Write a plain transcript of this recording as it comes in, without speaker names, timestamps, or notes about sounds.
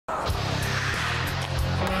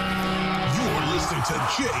to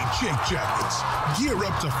Jake Jackets. Gear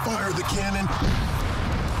up to fire the cannon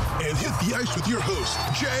and hit the ice with your hosts,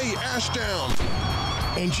 Jay Ashdown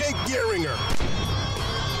and Jake Gehringer.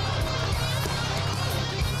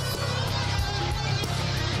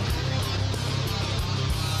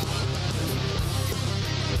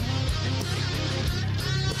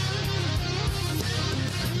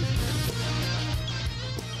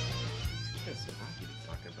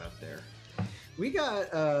 We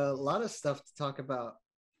got a lot of stuff to talk about.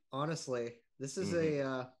 Honestly, this is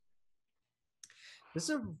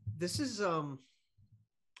I'm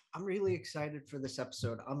really excited for this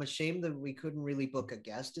episode. I'm ashamed that we couldn't really book a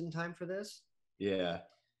guest in time for this. Yeah,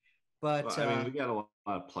 but well, I mean, we got a lot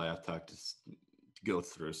of playoff talk to go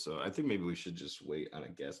through, so I think maybe we should just wait on a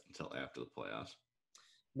guest until after the playoffs.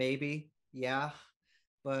 Maybe, yeah.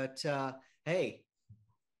 But hey.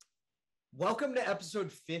 Welcome to episode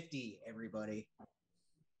 50, everybody.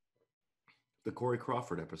 The Corey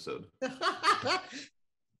Crawford episode. The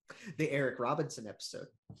Eric Robinson episode.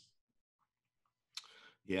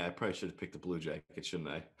 Yeah, I probably should have picked the Blue Jacket, shouldn't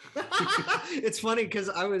I? It's funny because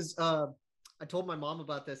I told my mom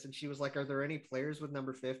about this and she was like, are there any players with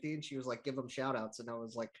number 50? And she was like, give them shout outs. And I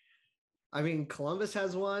was like, I mean, Columbus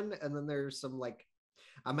has one. And then there's some like,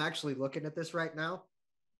 I'm actually looking at this right now.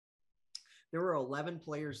 There were 11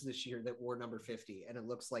 players this year that wore number 50, and it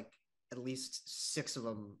looks like at least 6 of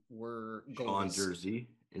them were goalies. Sean Jersey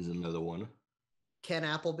is another one. Ken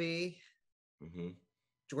Appleby,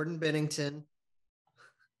 Jordan Bennington,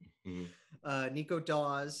 Nico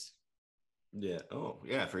Dawes. Yeah. Oh,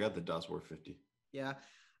 yeah. I forgot that Dawes wore 50. Yeah.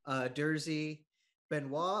 Jersey,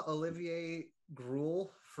 Benoit Olivier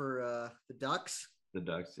Gruel for the Ducks. The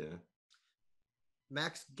Ducks, yeah.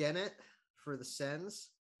 Max Gennett for the Sens.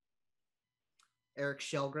 Eric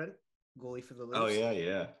Shelgren, goalie for the Leafs. Oh,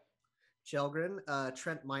 yeah. Shelgren,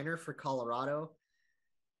 Trent Miner for Colorado.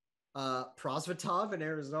 Prosvetov in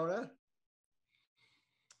Arizona.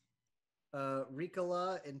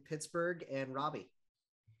 Ricola in Pittsburgh, and Robbie.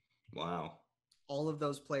 Wow. All of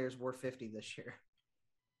those players wore 50 this year.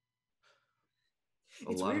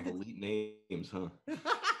 A lot of elite names, huh?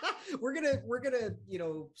 We're gonna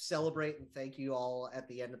celebrate and thank you all at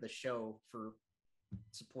the end of the show for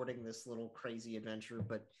supporting this little crazy adventure.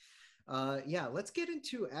 But yeah, let's get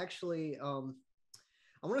into actually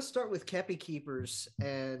I want to start with Kepi Keepers,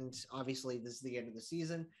 and obviously this is the end of the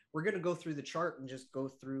season. We're going to go through the chart and just go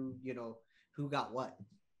through who got what.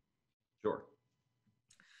 Sure.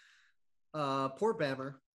 Poor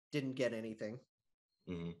Bammer didn't get anything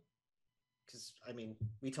because I mean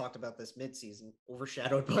we talked about this mid-season,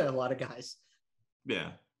 overshadowed by a lot of guys.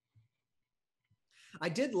 Yeah, I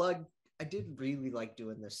did really like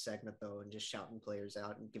doing this segment though, and just shouting players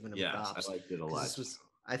out and giving them props. I liked it a lot.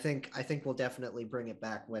 I think we'll definitely bring it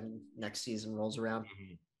back when next season rolls around.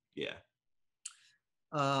 Yeah.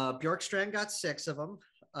 Bjorkstrand got 6 of them.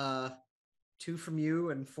 2 from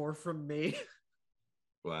you and 4 from me.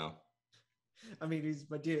 Wow. I mean,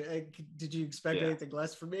 did you expect anything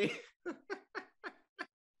less from me?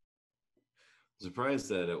 Surprised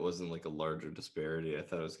that it wasn't like a larger disparity. I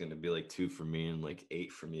thought it was going to be like 2 from me and like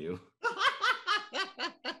 8 from you.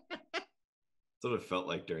 That's what it felt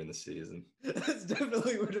like during the season. That's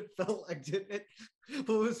definitely what it felt like, didn't it?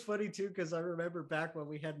 But it was funny too, because I remember back when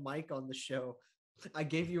we had Mike on the show, I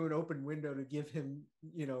gave you an open window to give him,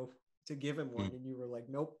 one, and you were like,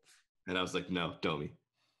 nope. And I was like, no, Domi.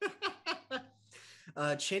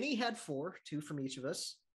 Chinny had 4, 2 from each of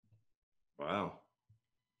us. Wow.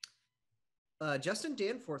 Justin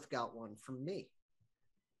Danforth got 1 from me.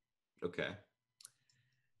 Okay.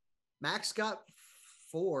 Max got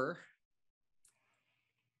 4.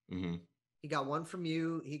 He got 1 from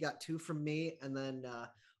you. He got 2 from me. And then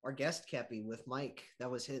our guest Kepi with Mike,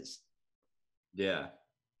 that was his. Yeah.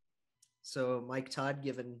 So Mike Todd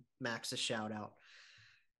giving Max a shout out.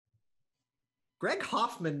 Greg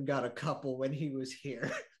Hoffman got a couple when he was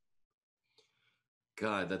here.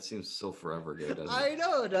 God, that seems so forever ago, doesn't it? I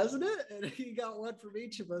know, doesn't it? And he got 1 from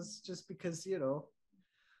each of us just because,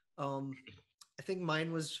 I think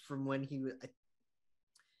mine was from when he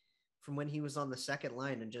was on the second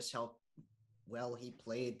line and just how well he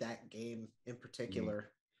played that game in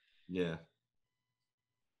particular. Yeah.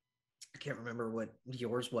 I can't remember what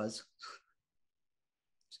yours was.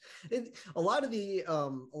 A lot of the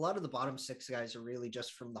bottom 6 guys are really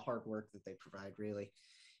just from the hard work that they provide, really.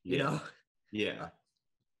 Yeah.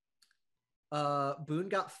 Boone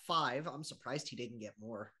got 5. I'm surprised he didn't get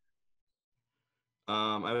more.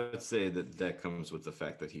 I would say that comes with the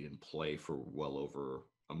fact that he didn't play for well over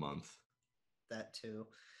a month. That too.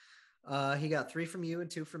 He got 3 from you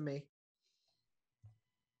and 2 from me.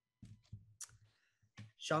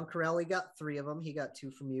 Sean Corelli got 3 of them. He got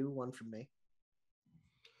 2 from you, 1 from me.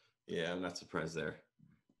 Yeah, I'm not surprised there.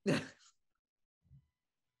 You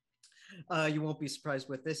won't be surprised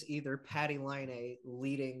with this either. Patty Line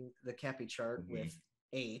leading the Kepi chart with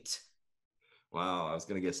 8. Wow, I was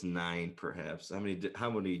gonna guess 9, perhaps. How many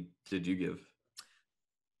did you give?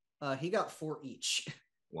 He got 4 each.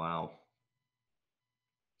 Wow.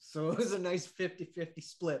 So it was a nice 50-50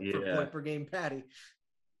 split for point per game Patty.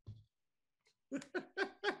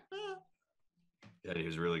 Yeah, he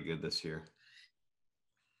was really good this year.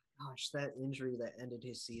 Gosh, that injury that ended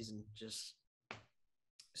his season, just I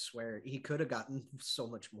swear he could have gotten so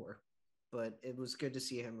much more, but it was good to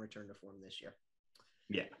see him return to form this year.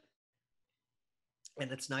 Yeah.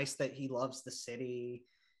 And it's nice that he loves the city.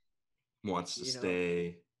 Wants to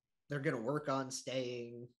stay. They're going to work on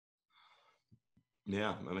staying.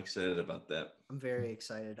 Yeah, I'm excited about that. I'm very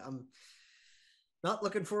excited. I'm not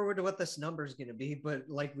looking forward to what this number is going to be, but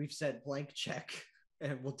like we've said, blank check,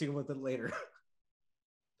 and we'll deal with it later.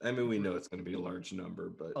 I mean, we know it's going to be a large number,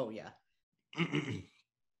 but oh yeah,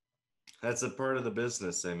 that's a part of the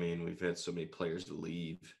business. I mean, we've had so many players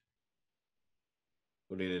leave.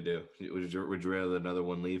 What are you going to do? Would you rather another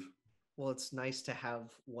one leave? Well, it's nice to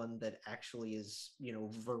have one that actually is,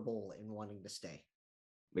 verbal in wanting to stay.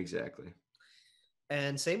 Exactly.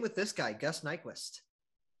 And same with this guy, Gus Nyquist.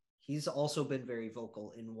 He's also been very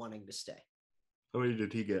vocal in wanting to stay. How many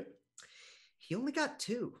did he get? He only got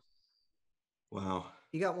 2. Wow.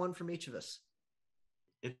 He got 1 from each of us.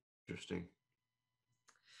 Interesting.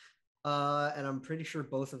 And I'm pretty sure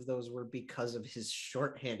both of those were because of his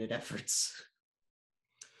shorthanded efforts.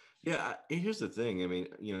 Yeah, here's the thing. I mean,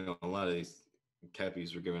 a lot of these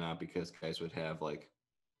Kepis were given out because guys would have like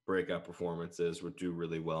breakout performances, would do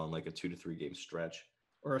really well in like a 2 to 3 game stretch,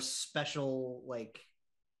 or a special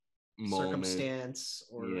moment, circumstance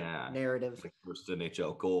or narrative, like first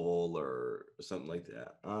NHL goal or something like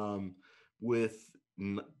that. With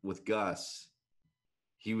Gus,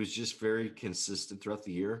 he was just very consistent throughout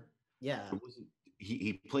the year. Yeah,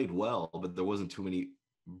 he played well, but there wasn't too many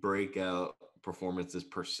breakout performances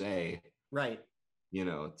per se, right?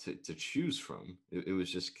 To choose from. It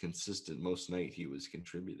was just consistent. Most night he was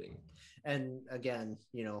contributing. And again,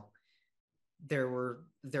 there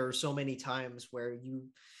were so many times where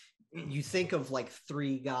you think of like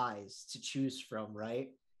 3 guys to choose from, right?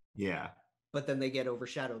 Yeah. But then they get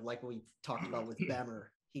overshadowed, like we talked about with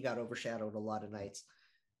Bemmer. He got overshadowed a lot of nights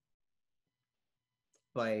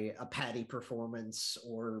by a Patty performance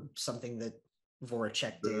or something that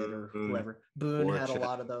Voracek did or whoever. Boone Voracek had a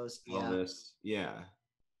lot of those. Elvis. Yeah.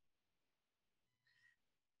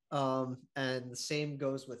 And the same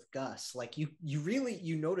goes with Gus. Like you really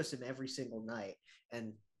notice him every single night,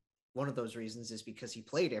 and one of those reasons is because he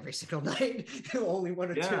played every single night. Only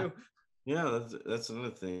 1 or 2. Yeah, that's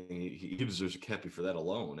another thing. He deserves a Kepi for that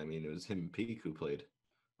alone. I mean, it was him and Peeke who played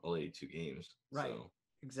all 82 games. Right. So.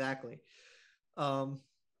 Exactly.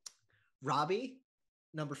 Robbie,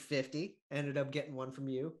 number 50, ended up getting 1 from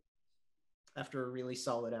you after a really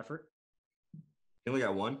solid effort. You only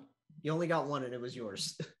got 1? You only got 1, and it was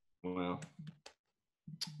yours. Wow.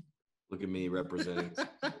 Look at me representing.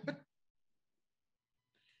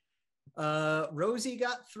 Rosie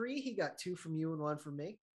got 3. He got 2 from you and 1 from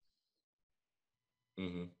me.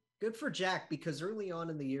 Mm-hmm. Good for Jack, because early on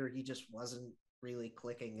in the year, he just wasn't really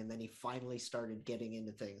clicking, and then he finally started getting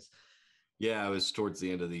into things. Yeah, it was towards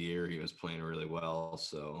the end of the year. He was playing really well,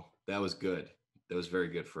 so that was good. That was very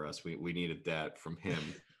good for us. We needed that from him.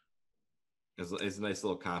 It's a nice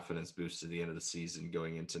little confidence boost to the end of the season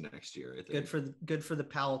going into next year, I think. Good for the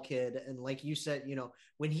Powell kid. And like you said,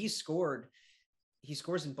 when he scored, he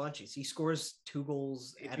scores in bunches. He scores 2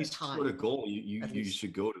 goals at a time. If he scored a goal, you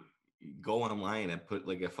should go online and put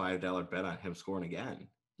like a $5 bet on him scoring again.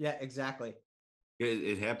 Yeah, exactly.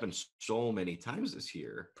 It happened so many times this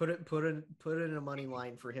year. Put in a money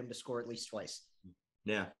line for him to score at least twice.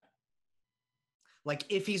 Yeah. Like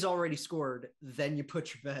if he's already scored, then you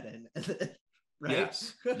put your bet in.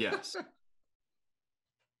 Right? Yes.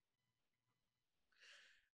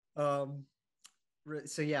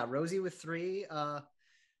 So yeah, Rosie with 3.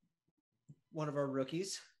 One of our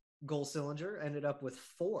rookies, Goal Cylinder, ended up with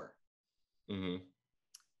 4. Mm-hmm.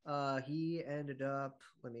 He ended up,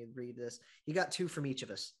 let me read this. He got 2 from each of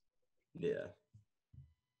us. Yeah.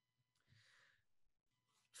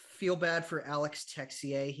 Feel bad for Alex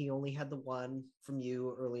Texier. He only had the 1 from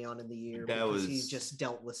you early on in the year because he just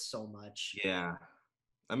dealt with so much. Yeah.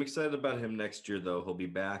 I'm excited about him next year, though. He'll be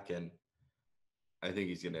back, and I think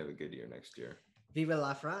he's going to have a good year next year. Vive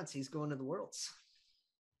la France. He's going to the Worlds.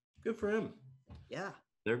 Good for him. Yeah.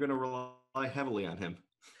 They're going to rely heavily on him.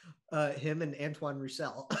 Him and Antoine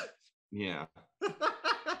Roussel. Yeah. So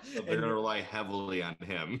they're going to rely heavily on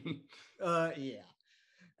him. Yeah.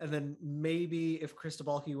 And then maybe if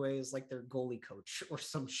Cristobal Huey is like their goalie coach or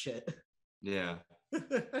some shit. Yeah.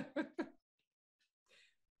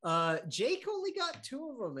 Jake only got 2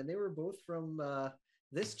 of them, and they were both from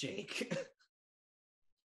this Jake.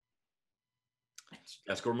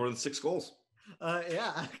 I scored more than 6 goals.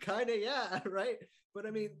 Yeah, kind of, yeah, right. But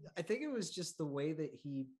I mean, I think it was just the way that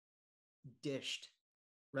he dished,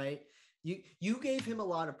 right? You gave him a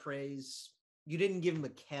lot of praise. You didn't give him a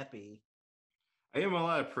Kepi. I gave him a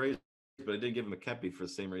lot of praise, but I did give him a Kepi for the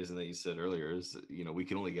same reason that you said earlier. Is we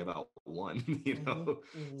can only give out one.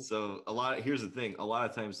 So here's the thing: a lot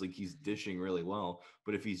of times, like he's dishing really well,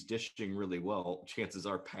 but if he's dishing really well, chances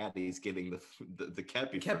are Patty's getting the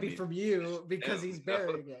Kepi from you because he's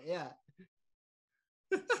burying it. Yeah.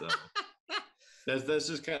 So that's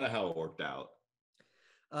just kind of how it worked out.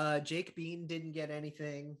 Jake Bean didn't get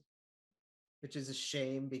anything, which is a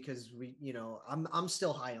shame because I'm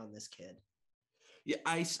still high on this kid. Yeah,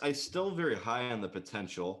 I still very high on the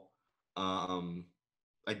potential.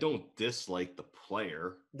 I don't dislike the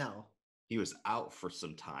player. No. He was out for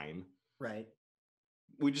some time. Right.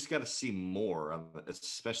 We just got to see more,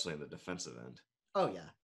 especially on the defensive end. Oh, yeah.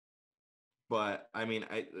 But, I mean,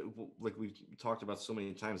 like we've talked about so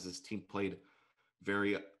many times, this team played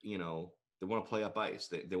very, they want to play up ice.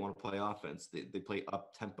 They want to play offense. They play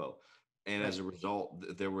up tempo. And as a result,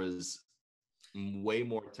 there was way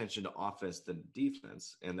more attention to offense than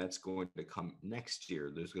defense. And that's going to come next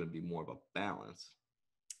year. There's going to be more of a balance.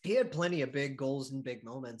 He had plenty of big goals and big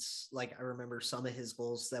moments. Like I remember some of his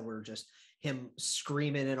goals that were just him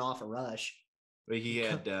screaming it off a rush. But he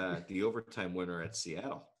had the overtime winner at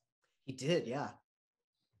Seattle. He did, yeah.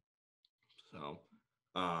 So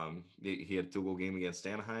he had a 2-goal game against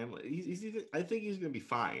Anaheim. I think he's going to be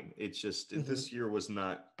fine. It's just this year was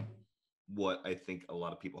not what I think a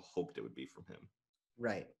lot of people hoped it would be from him.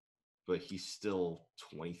 Right. But he's still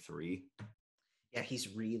 23. Yeah,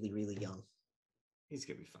 he's really, really young. He's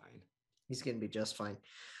going to be fine. He's going to be just fine.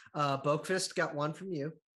 Boakfist got 1 from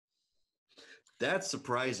you. That's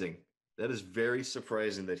surprising. That is very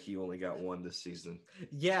surprising that he only got 1 this season.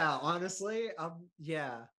 Yeah, honestly.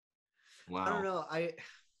 Yeah. Wow. I don't know. I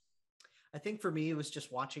think for me, it was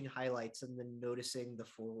just watching highlights and then noticing the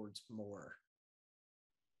forwards more.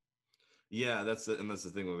 Yeah, that's the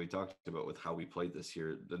thing when we talked about with how we played this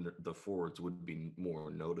year. The forwards would be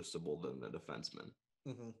more noticeable than the defensemen.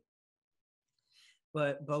 Mm-hmm.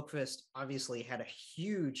 But Boakfist obviously had a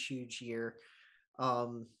huge, huge year.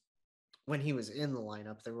 When he was in the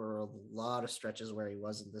lineup, there were a lot of stretches where he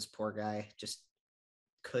wasn't. This poor guy just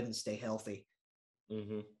couldn't stay healthy.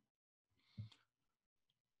 Mm-hmm.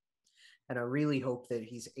 And I really hope that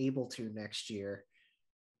he's able to next year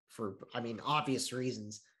for, obvious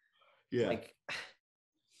reasons. Yeah. Like,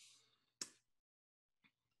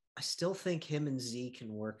 I still think him and Z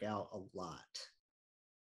can work out a lot.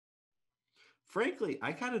 Frankly,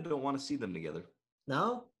 I kind of don't want to see them together.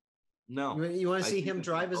 No? No. You want to see him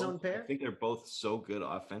drive his own pair? I think they're both so good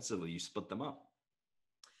offensively, you split them up.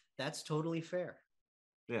 That's totally fair.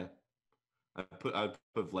 Yeah. I'd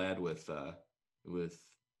put Vlad with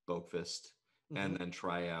Boakfist and then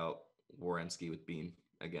try out Werenski with Bean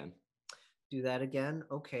again. Do that again?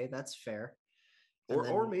 Okay, that's fair.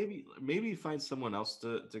 Or maybe find someone else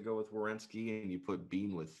to go with Werenski and you put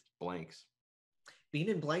Bean with Blanks. Bean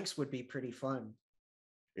and Blanks would be pretty fun.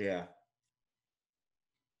 Yeah.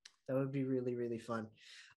 That would be really, really fun.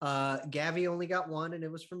 Gavi only got 1, and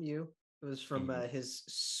it was from you. It was from his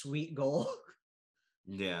sweet goal.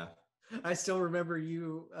 Yeah. I still remember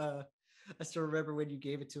you. I still remember when you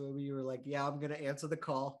gave it to him. You were like, "Yeah, I'm gonna answer the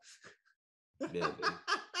call." Yeah,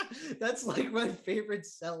 that's like my favorite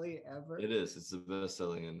celly ever. It is. It's the best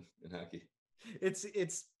selling in hockey. It's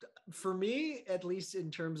for me, at least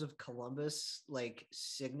in terms of Columbus, like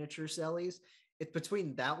signature sellies. It's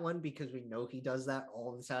between that one because we know he does that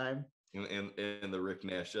all the time, and the Rick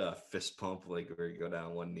Nash fist pump, like where you go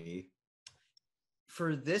down one knee.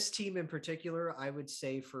 For this team in particular, I would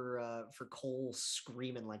say for Cole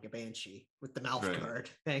screaming like a banshee with the mouth guard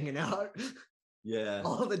hanging out. Yeah,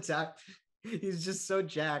 all the time. He's just so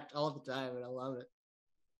jacked all the time, and I love it.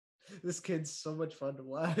 This kid's so much fun to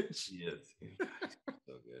watch. He is.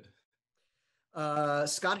 So good.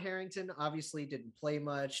 Scott Harrington obviously didn't play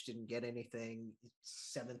much, didn't get anything.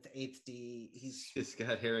 7th, 8th D.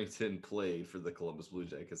 Scott Harrington played for the Columbus Blue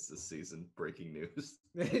Jackets this season. Breaking news.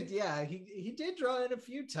 Yeah, he did draw in a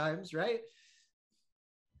few times, right?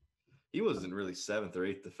 He wasn't really 7th or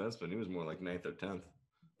 8th defenseman. He was more like 9th or 10th.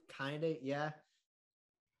 Kind of, yeah.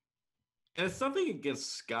 And it's nothing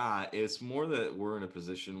against Scott. It's more that we're in a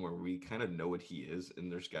position where we kind of know what he is,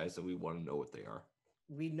 and there's guys that we want to know what they are.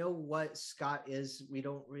 We know what Scott is. We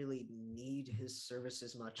don't really need his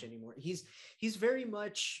services much anymore. He's very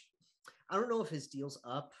much. I don't know if his deal's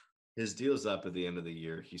up. His deal's up at the end of the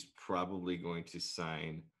year. He's probably going to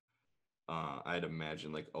sign, I'd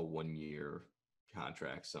imagine, like a 1-year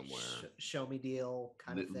contract somewhere. Show me deal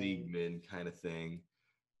kind of thing. League min kind of thing.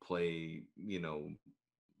 Play,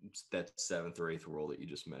 that 7th or 8th role that you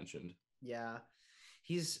just mentioned. Yeah.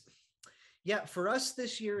 For us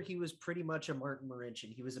this year, he was pretty much a Martin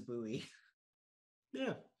Marincin. He was a buoy.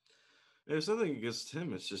 Yeah. There's nothing against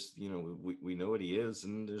him. It's just, we know what he is,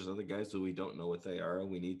 and there's other guys that we don't know what they are.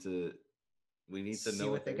 We need to See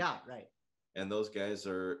know what they got, right? And those guys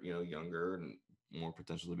are, younger and more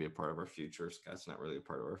potential to be a part of our future. Scott's not really a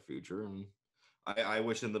part of our future, and I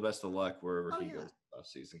wish him the best of luck wherever he goes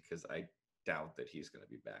last season, because I doubt that he's going to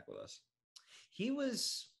be back with us. He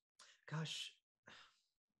was, gosh,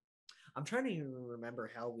 I'm trying to even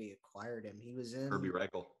remember how we acquired him. He was in Kirby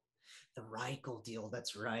Reichel. The Reichel deal.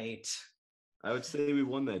 That's right. I would say we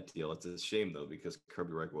won that deal. It's a shame though, because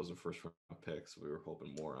Kirby Reichel was a first-round pick, so we were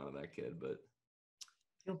hoping more out of that kid. But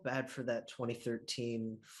I feel bad for that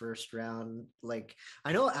 2013 first round. Like,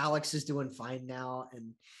 I know Alex is doing fine now,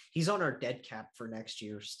 and he's on our dead cap for next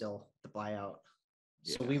year still, the buyout.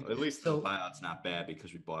 Yeah, so at least the buyout's not bad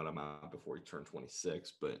because we bought him out before he turned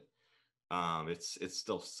 26. But it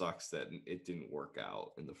still sucks that it didn't work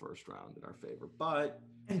out in the first round in our favor. But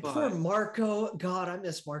poor Marco, God, I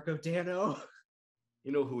miss Marco Dano.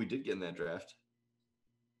 You know who we did get in that draft?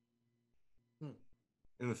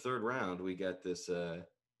 In the 3rd round, we got this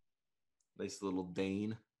nice little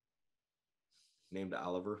Dane named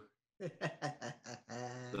Oliver.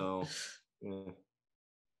 So yeah,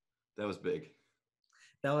 that was big.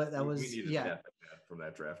 That was from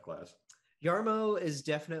that draft class. Yarmo is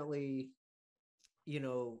definitely,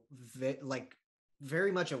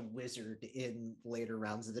 very much a wizard in later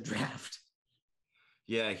rounds of the draft.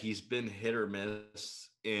 Yeah, he's been hit or miss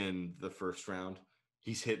in the first round.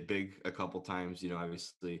 He's hit big a couple times.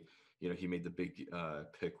 Obviously, he made the big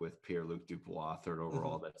pick with Pierre-Luc Dubois, 3rd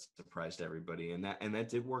overall. That surprised everybody, and that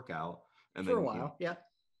did work out. And for a while, yeah.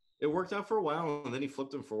 It worked out for a while, and then he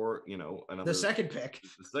flipped him for another the second pick.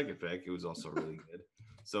 The second pick, it was also really good.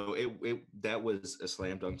 So that was a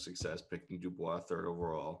slam dunk success, picking Dubois 3rd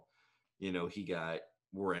overall. He got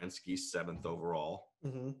Werenski 7th overall.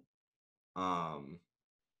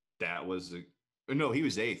 That was he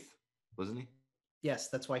was 8th, wasn't he? Yes,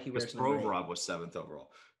 that's why he wears Provorov was 7th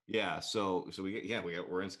overall. Yeah, so we got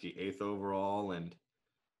Werenski 8th overall, and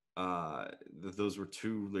those were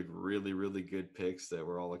 2 like really, really good picks that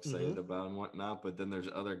we're all excited about and whatnot. But then there's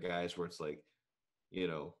other guys where it's like,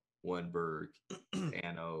 Wenberg,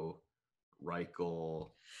 Anno,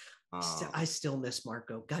 Reichel. I still miss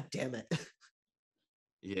Marco. God damn it.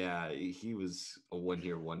 Yeah, he was a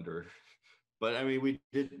 1-year wonder. But I mean, we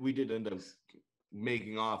did end up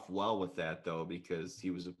making off well with that though, because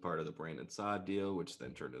he was a part of the Brandon Saad deal, which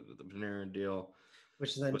then turned into the Panarin deal,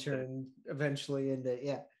 which then turned eventually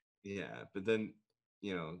into but then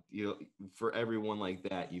for everyone like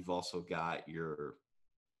that, you've also got your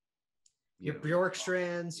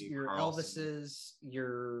Bjorkstrands, your Elvises,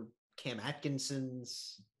 your Cam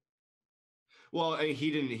Atkinsons. Well,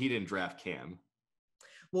 he didn't draft Cam.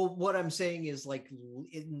 Well, what I'm saying is like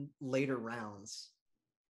in later rounds,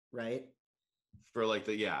 right? For like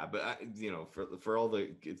for all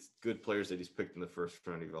the good players that he's picked in the first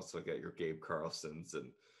round, you've also got your Gabe Carlsons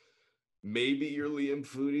and maybe your Liam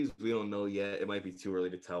Foodies. We don't know yet. It might be too early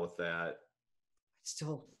to tell with that. I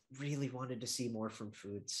still really wanted to see more from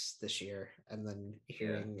Foods this year, and then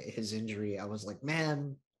hearing his injury, I was like,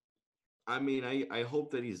 man. I mean, I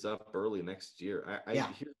hope that he's up early next year. Here's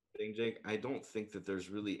the thing, Jake. I don't think that there's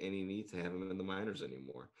really any need to have him in the minors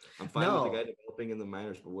anymore. I'm fine with the guy developing in the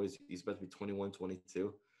minors, but he's about to be 21,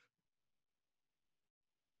 22.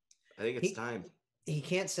 I think it's time. He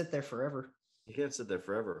can't sit there forever. He can't sit there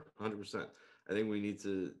forever, 100%. I think we need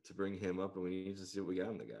to bring him up, and we need to see what we got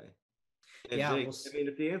in the guy. And Jake, I mean,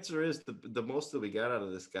 if the answer is the most that we got out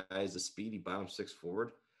of this guy is a speedy bottom 6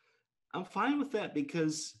 forward, I'm fine with that,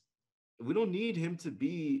 because we don't need him to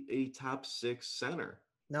be a top 6 center.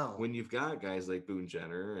 No. When you've got guys like Boone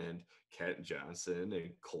Jenner and Cat Johnson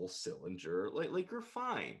and Cole Sillinger, like you're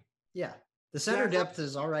fine. Yeah. The center depth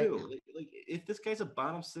is all right. Like if this guy's a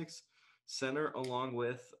bottom 6 center along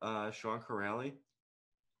with Sean Corrali,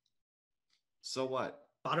 so what?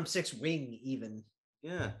 Bottom 6 wing even.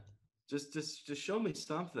 Yeah. Just show me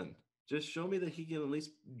something. Just show me that he can at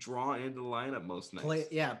least draw into the lineup most nights.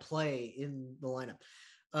 Play in the lineup.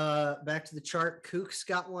 Back to the chart. Kook's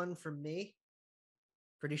got one from me.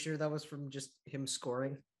 Pretty sure that was from just him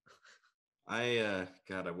scoring. I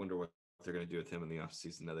wonder what they're going to do with him in the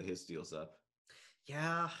offseason now that his deal's up.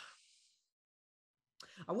 Yeah.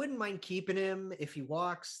 I wouldn't mind keeping him if he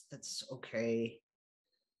walks. That's okay.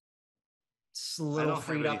 It's a little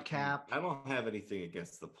freed up cap. I don't have anything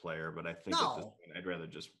against the player, but I think at this point, I'd rather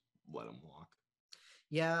just let him walk.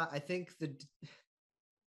 Yeah, I think and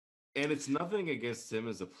it's nothing against him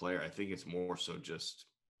as a player. I think it's more so just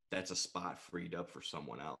that's a spot freed up for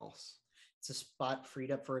someone else. It's a spot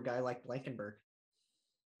freed up for a guy like Blankenburg.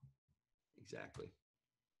 Exactly.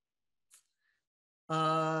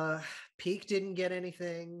 Peeke didn't get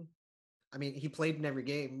anything. I mean, he played in every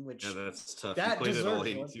game, which that's tough. That he played in all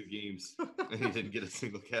 82 games, and he didn't get a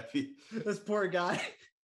single Kepi. This poor guy.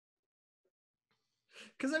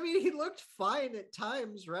 Because I mean, he looked fine at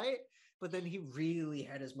times, right? But then he really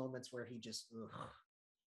had his moments where he just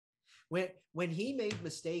when he made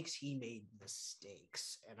mistakes,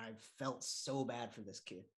 and I felt so bad for this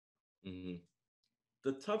kid. Mm-hmm.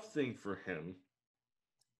 The tough thing for him.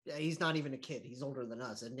 Yeah, he's not even a kid. He's older than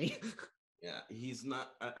us, isn't he? Yeah, he's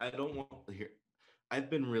not. I don't want to hear. I've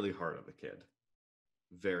been really hard on the kid.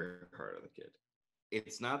 Very hard on the kid.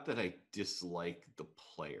 It's not that I dislike the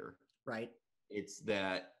player. Right. It's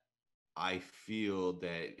that I feel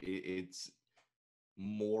that it's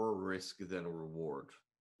more risk than a reward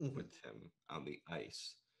with him on the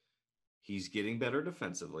ice. He's getting better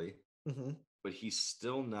defensively, but he's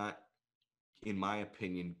still not, in my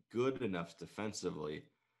opinion, good enough defensively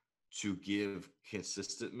to give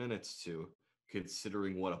consistent minutes to,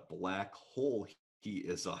 considering what a black hole he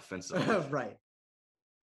is offensively. Right.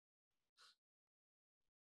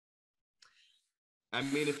 I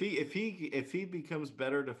mean, if he becomes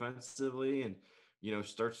better defensively and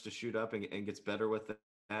starts to shoot up and gets better with that,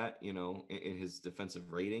 in his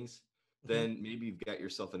defensive ratings, then maybe you've got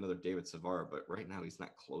yourself another David Savard. But right now, he's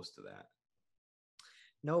not close to that.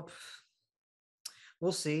 Nope.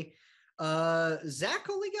 We'll see. Zach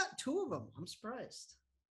only got 2 of them. I'm surprised.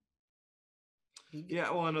 Yeah,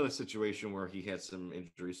 well, another situation where he had some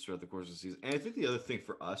injuries throughout the course of the season. And I think the other thing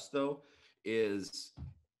for us, though, is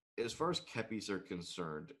as far as Kepis are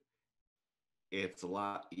concerned, it's a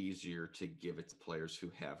lot easier to give it to players who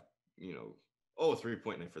have,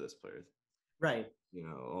 3-point night for this player. Right.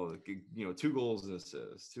 2 goals and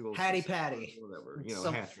assists, 2 goals. Patty. Whatever,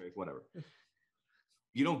 hat trick, whatever.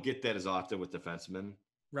 You don't get that as often with defensemen.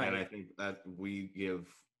 Right. And I think that we give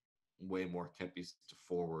way more Kepis to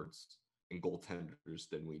forwards and goaltenders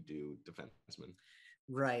than we do defensemen.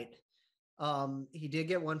 Right. He did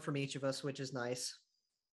get one from each of us, which is nice.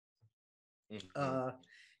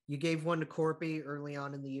 You gave one to Corpy early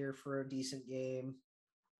on in the year for a decent game.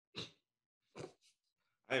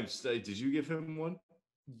 Did you give him one?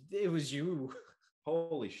 It was you.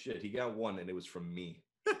 Holy shit, he got one and it was from me.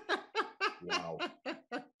 Wow.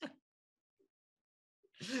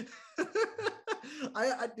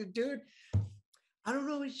 Dude, I don't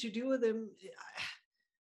know what you should do with him.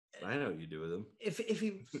 I know what you do with him. If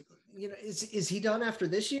he, is he done after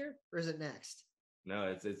this year or is it next? No,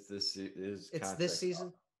 it's this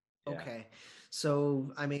season. Yeah. Okay,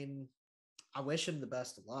 so I mean, I wish him the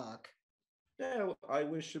best of luck. Yeah, I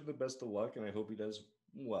wish him the best of luck, and I hope he does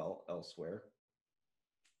well elsewhere.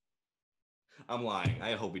 I'm lying.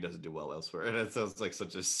 I hope he doesn't do well elsewhere. And that sounds like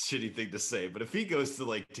such a shitty thing to say. But if he goes to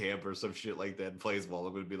like Tampa or some shit like that and plays well,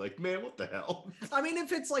 I'm going to be like, man, what the hell? I mean,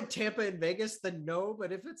 if it's like Tampa and Vegas, then no.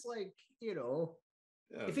 But if it's like,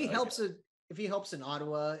 if he helps in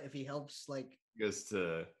Ottawa, if he helps like goes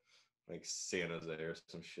to like San Jose or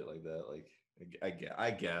some shit like that, like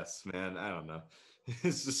I guess, man, I don't know.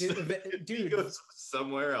 It's just dude, he goes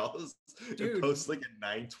somewhere else and posts like a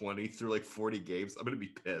 920 through like 40 games. I'm gonna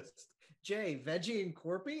be pissed. Jay, Veggie, and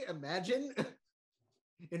Corpy, imagine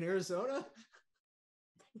in Arizona.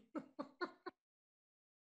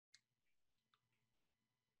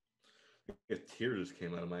 A tear just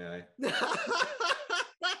came out of my eye.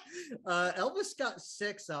 Elvis got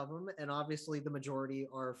 6 of them, and obviously the majority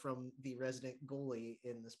are from the resident goalie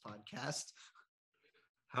in this podcast.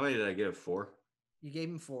 How many did I give? 4? You gave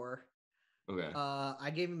him 4. Okay.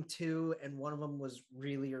 I gave him 2, and one of them was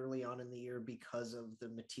really early on in the year because of the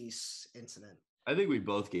Matisse incident. I think we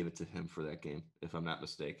both gave it to him for that game, if I'm not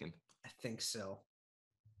mistaken. I think so.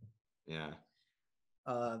 Yeah.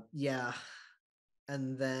 Yeah.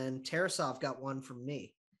 And then Tarasov got 1 from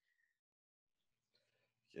me.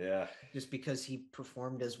 Yeah. Just because he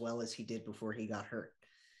performed as well as he did before he got hurt.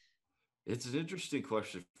 It's an interesting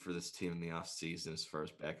question for this team in the offseason as far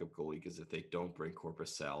as backup goalie, because if they don't bring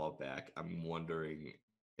Korpisalo back, I'm wondering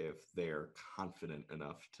if they're confident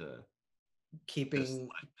enough to keeping just let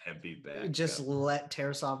him be back. just let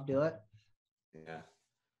Tarasov do it. Yeah.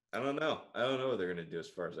 I don't know what they're gonna do as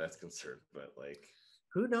far as that's concerned, but like,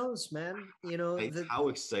 who knows, man? You know, how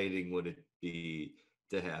exciting would it be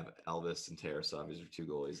to have Elvis and Tarasov as your two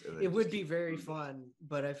goalies? And then it would be very fun,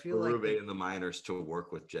 but I feel like Berube in the minors to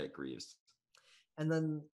work with Jack Greaves. And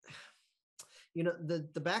then, you know,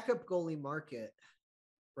 the backup goalie market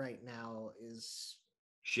right now is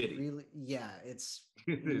shitty. Really, yeah, it's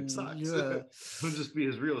it sucks. Yeah. It'll just be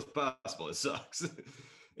as real as possible. It sucks.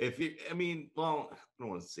 I don't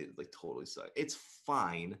want to say it like totally sucks. It's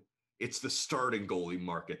fine. It's the starting goalie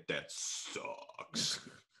market that sucks.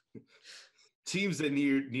 Teams that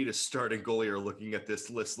need a starting goalie are looking at this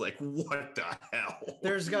list like, what the hell?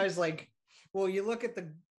 There's guys like, well, you look at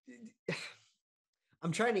the.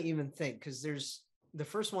 I'm trying to even think because there's the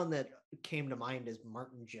first one that came to mind is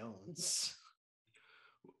Martin Jones.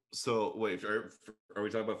 So wait, are we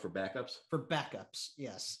talking about for backups? For backups,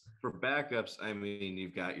 yes. For backups, I mean,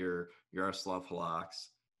 you've got your Yaroslav Halaks,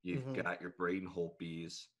 you've got your Braden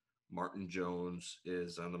Holtbys, Martin Jones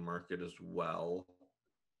is on the market as well.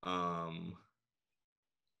 Yeah,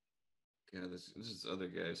 this is other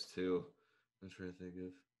guys too. I'm trying to think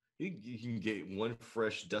of. You can get one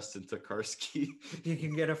fresh Dustin Tokarski. You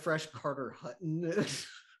can get a fresh Carter Hutton.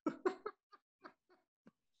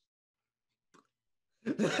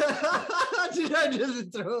 Did I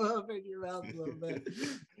just throw up in your mouth a little bit?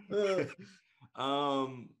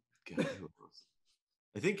 God,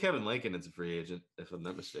 I think Kevin Lankinen's a free agent, if I'm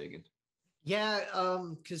not mistaken. Yeah,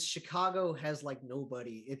 because Chicago has like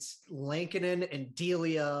nobody. It's Lankinen and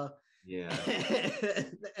Delia. Yeah.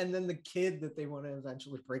 And then the kid that they want to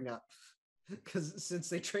eventually bring up. Because since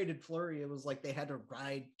they traded Fleury, it was like they had to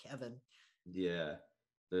ride Kevin. Yeah.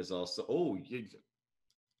 There's also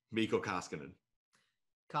Mikko Koskinen.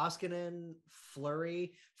 Koskinen,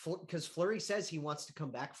 Fleury, because Fleury says he wants to come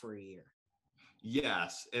back for a year.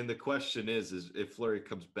 Yes, and the question is if Fleury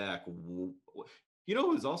comes back, you know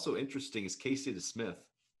who's also interesting is Casey DeSmith.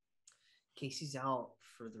 Casey's out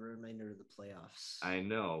for the remainder of the playoffs. I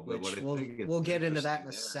know, but which we'll get into that in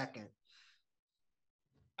a second.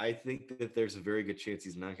 I think that there's a very good chance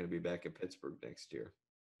he's not going to be back in Pittsburgh next year.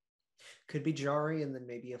 Could be Jari and then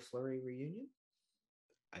maybe a Fleury reunion.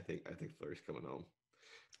 I think Fleury's coming home.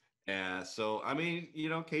 Yeah, so I mean, you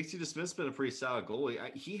know, Casey DeSmith's been a pretty solid goalie.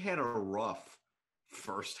 He had a rough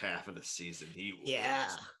first half of the season. He was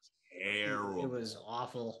terrible. It was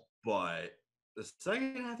awful. But the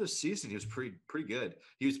second half of the season, he was pretty good.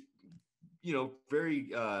 He was, you know,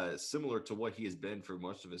 very similar to what he has been for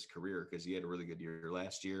most of his career because he had a really good year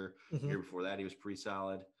last year. The year before that, he was pretty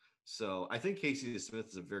solid. So I think Casey DeSmith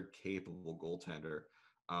is a very capable goaltender.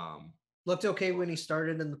 Looked okay when he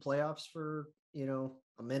started in the playoffs for, you know,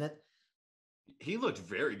 a minute. He looked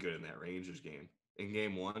very good in that Rangers game in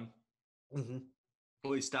game one.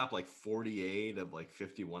 Well, he stopped like 48 of like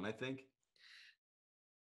 51, I think.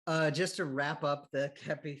 Just to wrap up the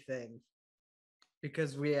Kepi thing,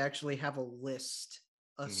 because we actually have a list,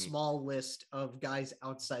 small list of guys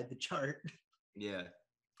outside the chart. Yeah.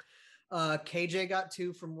 KJ got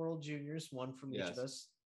 2 from World Juniors, 1 from each of us.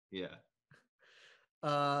 Yeah.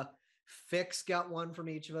 Fix got 1 from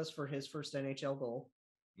each of us for his first NHL goal.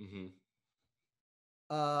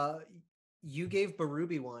 You gave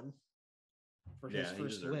Berube 1 for his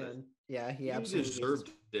first win. Yeah, he absolutely deserved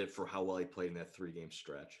it for how well he played in that 3-game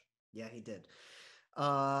stretch. Yeah, he did.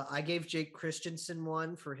 I gave Jake Christensen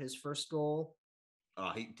 1 for his first goal.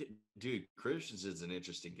 Dude, Christensen's an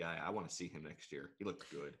interesting guy. I want to see him next year. He looked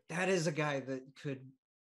good. That is a guy that could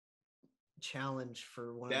challenge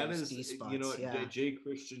for one of those D spots. You know, Jay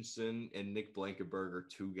Christensen and Nick Blankenburg are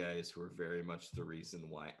 2 guys who are very much the reason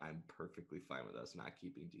why I'm perfectly fine with us not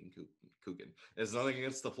keeping Dean Coogan. There's nothing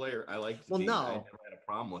against the player. I like Dean. No. I never had a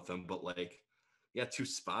problem with him, but like, you got 2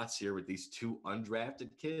 spots here with these 2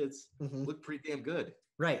 undrafted kids. Look pretty damn good.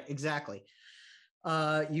 Right, exactly.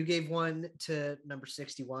 You gave 1 to number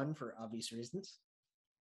 61 for obvious reasons.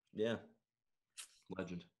 Yeah.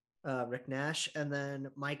 Legend. Rick Nash. And then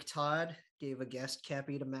Mike Todd gave a guest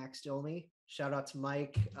Kepi to Max Dolney. Shout out to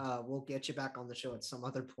Mike. We'll get you back on the show at some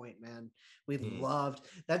other point, man. We loved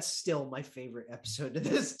that's still my favorite episode to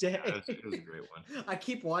this day. Yeah, it was a great one. I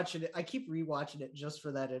keep watching it. I keep rewatching it just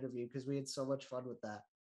for that interview because we had so much fun with that.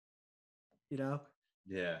 You know?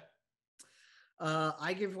 Yeah.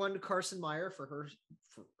 I give 1 to Carson Meyer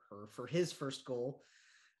for his first goal.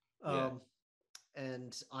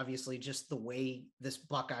 And obviously just the way this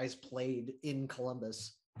Buckeyes played in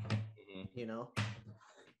Columbus, you know,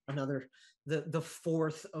 another, the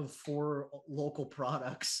 4th of 4 local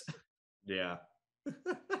products. Yeah.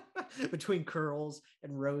 between Curls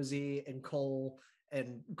and Rosie and Cole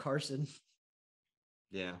and Carson.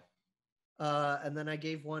 Yeah. And then I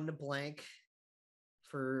gave one to Blank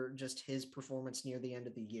for just his performance near the end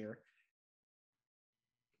of the year.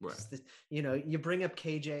 Right. You bring up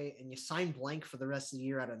KJ and you sign Blank for the rest of the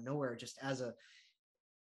year out of nowhere, just as a,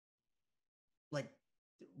 like,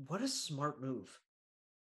 what a smart move.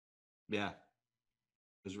 Yeah.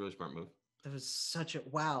 It was a really smart move. That was such a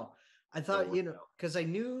wow. I thought, because I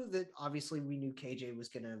knew that obviously we knew KJ was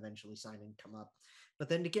going to eventually sign and come up, but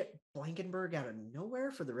then to get Blankenburg out of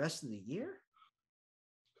nowhere for the rest of the year.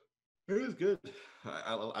 It was good.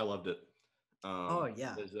 I loved it. Oh,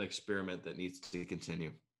 yeah. It's an experiment that needs to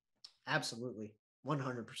continue. Absolutely.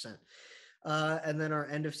 100%. And then our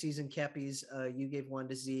end of season Keppies, you gave one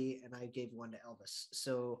to Z and I gave one to Elvis.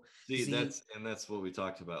 So that's what we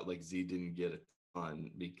talked about. Like Z didn't get it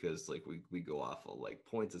on because like we go off of like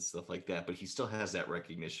points and stuff like that, but he still has that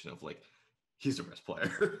recognition of like he's the best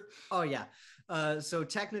player. Oh yeah. So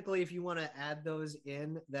technically, if you want to add those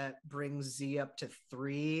in, that brings Z up to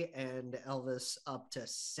 3 and Elvis up to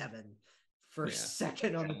 7 for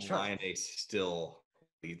second on the chart. Line A still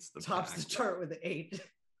leads the tops pack. the chart with 8.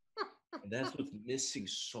 And that's what's missing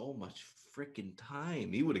so much freaking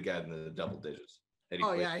time. He would have gotten the double digits.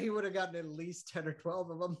 Oh yeah, he would have gotten at least 10 or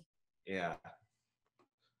 12 of them. Yeah.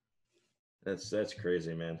 That's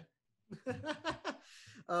crazy, man.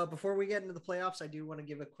 Before we get into the playoffs, I do want to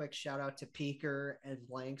give a quick shout out to Peeker and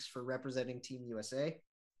Blanks for representing Team USA.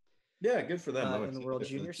 Yeah, good for them. In the World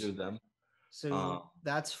Juniors. Them. So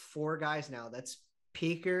that's 4 guys now. That's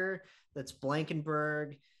Peeker, that's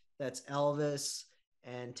Blankenburg, that's Elvis,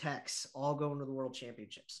 and Tex, all going to the World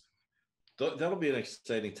Championships. That'll be an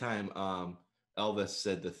exciting time. Elvis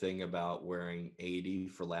said the thing about wearing 80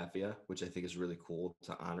 for Latvia, which I think is really cool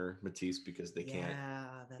to honor Matisse because they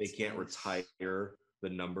can't retire the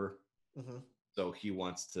number. Mm-hmm. So he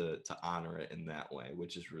wants to honor it in that way,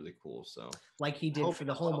 which is really cool. So like he did for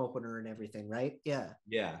the home opener and everything, right? Yeah.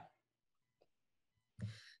 Yeah.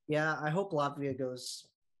 Yeah, I hope Latvia goes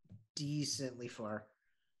decently far.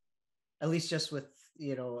 At least just with,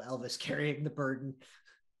 Elvis carrying the burden.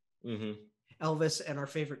 Mm-hmm. Elvis and our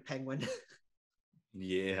favorite penguin.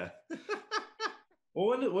 Yeah.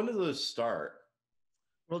 Well, when do those start?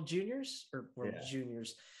 World Juniors or World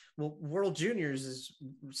Juniors? Well, World Juniors is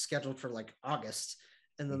scheduled for like August,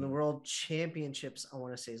 and then the World Championships I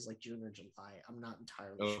want to say is like June or July. I'm not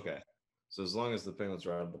entirely sure. Okay, so as long as the Penguins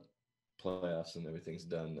are out of the playoffs and everything's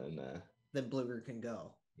done, then Bluger can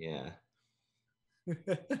go. Yeah.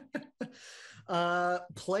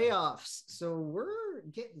 Playoffs. So we're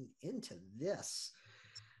getting into this.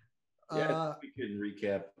 Yeah, we can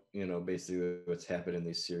recap, basically what's happened in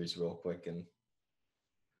these series real quick and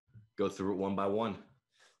go through it one by one.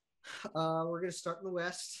 We're going to start in the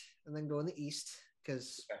West and then go in the East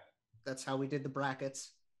because that's how we did the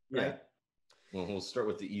brackets. Right? Yeah. Well, we'll start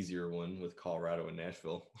with the easier one with Colorado and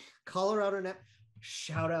Nashville.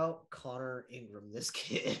 Shout out Connor Ingram, this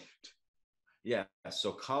kid. Yeah,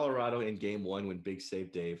 so Colorado in game 1 when Big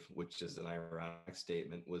Save Dave, which is an ironic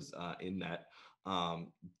statement, was in net.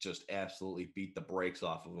 Just absolutely beat the brakes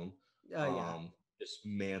off of them.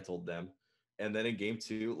 Dismantled them. And then in game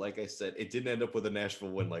 2, like I said, it didn't end up with a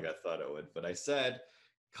Nashville win like I thought it would. But I said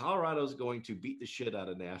Colorado's going to beat the shit out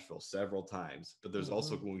of Nashville several times, but there's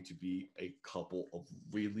also going to be a couple of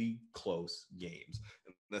really close games.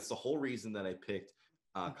 And that's the whole reason that I picked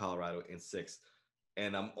Colorado in 6.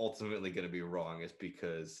 And I'm ultimately going to be wrong is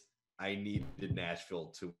because I needed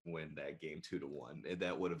Nashville to win that game 2-1, and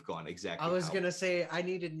that would have gone exactly. I was going to say I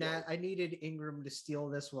needed Ingram to steal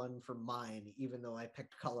this one for mine, even though I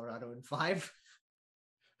picked Colorado in 5.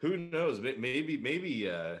 Who knows? Maybe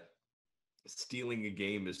stealing a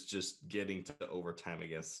game is just getting to overtime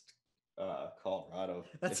against Colorado.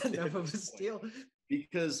 That's enough of a steal.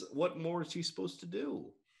 Because what more is he supposed to do?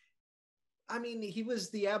 I mean, he was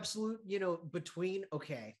the absolute, between.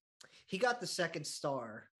 Okay, he got the second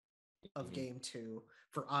star of game 2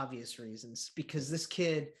 for obvious reasons because this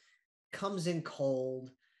kid comes in cold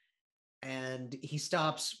and he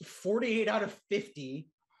stops 48 out of 50.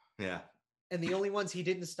 Yeah. And the only ones he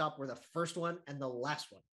didn't stop were the first one and the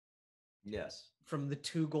last one. Yes. From the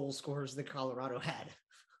 2 goal scorers that Colorado had.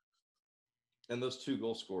 And those 2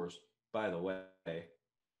 goal scorers, by the way,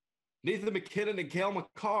 Nathan McKinnon and Cale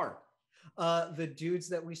Makar. The dudes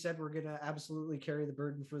that we said were going to absolutely carry the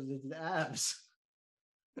burden for the Avs.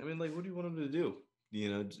 I mean, like, what do you want them to do?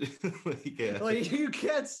 Like, you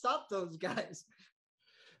can't stop those guys.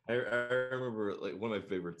 I remember, like, one of my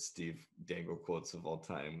favorite Steve Dangle quotes of all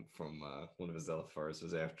time from one of his LFRs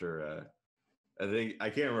was after I think I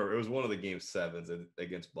can't remember. It was one of the game sevens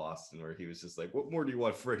against Boston where he was just like, "What more do you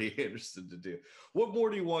want Freddie Anderson to do? What more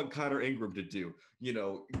do you want Connor Ingram to do?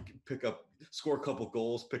 Score a couple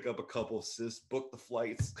goals, pick up a couple assists, book the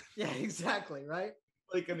flights." Yeah, exactly. Right.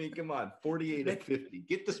 Like, I mean, come on, 48 and 50.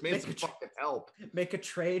 Get this man some fucking help. Make a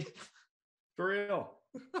trade. For real.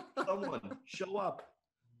 Someone show up.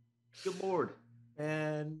 Good Lord.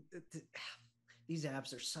 And these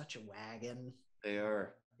Avs are such a wagon. They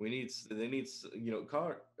are. Nashville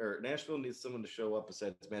needs someone to show up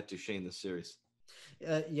besides Matt Duchene this series.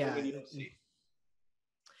 Yeah.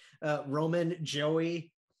 Roman,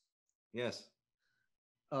 Joey. Yes.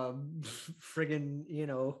 Friggin',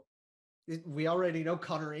 we already know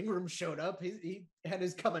Connor Ingram showed up. He had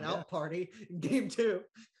his coming out party in game 2.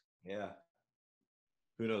 Yeah.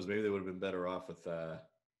 Who knows? Maybe they would have been better off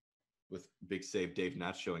with Big Save Dave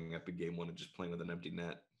not showing up in game 1 and just playing with an empty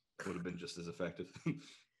net. Would have been just as effective.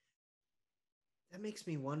 That makes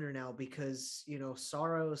me wonder now because,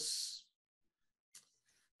 Saros,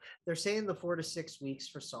 they're saying the 4 to 6 weeks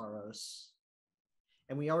for Saros.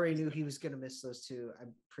 And we already knew he was going to miss those 2.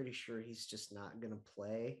 I'm pretty sure he's just not going to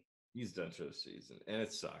play. He's done for the season, and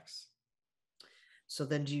it sucks. So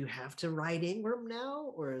then do you have to ride Ingram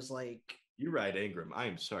now? Or is you ride Ingram?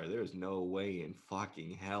 I'm sorry. There is no way in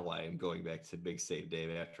fucking hell I am going back to Big Save Dave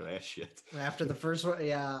after that shit. After the first one?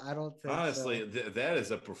 Yeah, I don't think honestly, so. That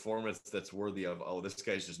is a performance that's worthy of, this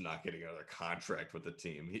guy's just not getting another contract with the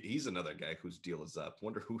team. He's another guy whose deal is up.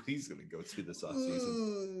 Wonder who he's going to go to this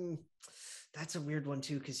offseason. That's a weird one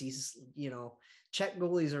too, because he's, Czech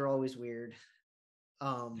goalies are always weird.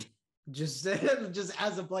 Just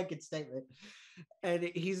as a blanket statement. And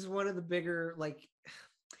he's one of the bigger,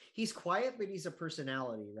 he's quiet, but he's a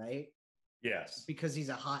personality, right? Yes. Because he's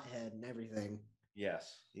a hothead and everything.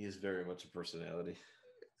 Yes, he is very much a personality.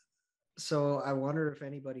 So I wonder if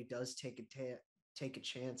anybody does take a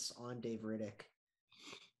chance on Dave Riddick.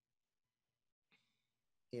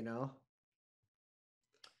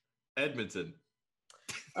 Edmonton.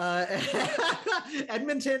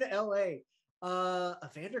 Edmonton, LA.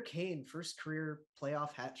 Evander Kane, first career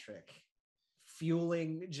playoff hat trick,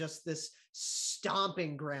 fueling just this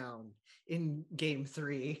stomping ground in game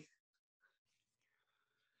 3.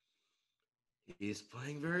 He's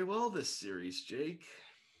playing very well this series, Jake.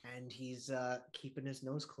 And he's keeping his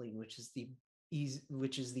nose clean, which is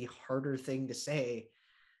the harder thing to say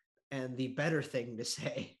and the better thing to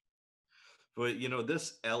say. But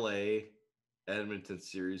this LA Edmonton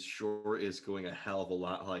series sure is going a hell of a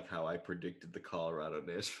lot like how I predicted the Colorado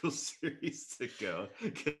Nashville series to go.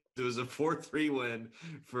 It was a 4-3 win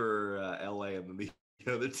for LA, and then the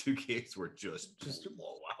other 2 games were just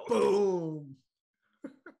blowout. Boom.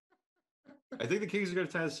 I think the Kings are going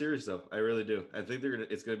to tie the series, though. I really do. I think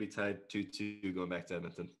it's going to be tied 2-2 going back to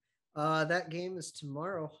Edmonton. That game is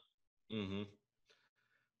tomorrow. Mm-hmm.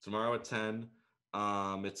 Tomorrow at 10.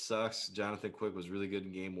 It sucks. Jonathan Quick was really good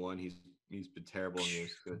in game 1. He's been terrible in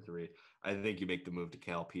games 2 and 3. I think you make the move to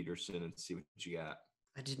Cal Peterson and see what you got.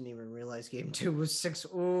 I didn't even realize game 2 was 6.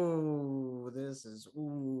 Ooh, this is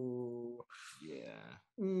Yeah.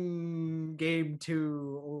 Game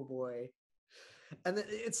 2. Oh boy. And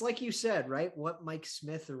it's like you said, right? What Mike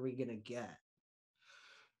Smith are we gonna get?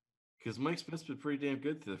 Because Mike Smith's been pretty damn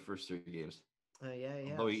good through the first 3 games.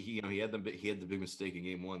 Yeah. Oh, he had the big mistake in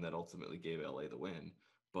game 1 that ultimately gave LA the win.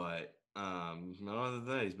 But other than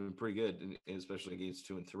that, he's been pretty good, and especially in games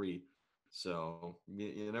 2 and 3. So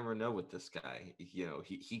you never know with this guy.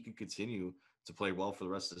 He could continue to play well for the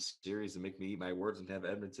rest of the series and make me eat my words and have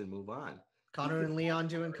Edmonton move on. Connor and Leon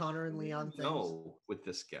doing Connor and Leon things. No, with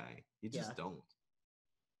this guy, you just don't.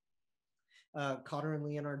 Connor and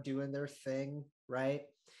Leon are doing their thing, right?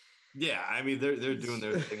 Yeah, I mean they're doing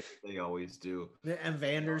their thing they always do. And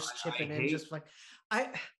Vander's chipping in just like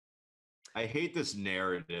I hate this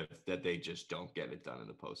narrative that they just don't get it done in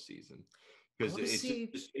the postseason because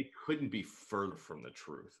it couldn't be further from the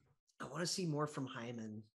truth. I want to see more from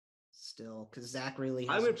Hyman still because Zach really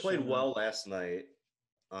Hyman played well last night.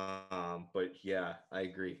 But yeah, I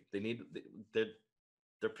agree.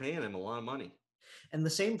 They're paying him a lot of money. And the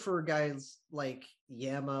same for guys like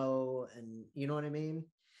Yamo, and you know what I mean?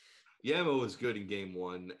 Yamo was good in game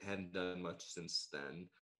 1, hadn't done much since then.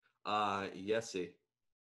 Yessie.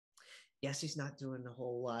 Yessie's not doing a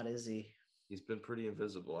whole lot, is he? He's been pretty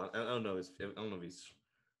invisible. I don't know. I don't know if he's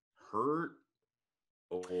hurt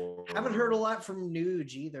or. Haven't heard a lot from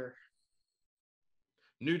Nuge either.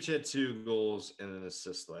 Nuge had 2 goals and an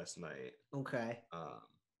assist last night. Okay.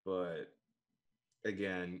 But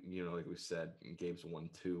again, like we said, in games 1,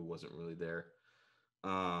 2 wasn't really there.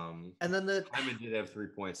 And then Hyman did have 3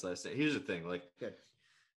 points last night. Here's the thing, good.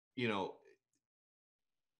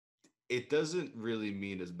 it doesn't really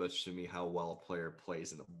mean as much to me how well a player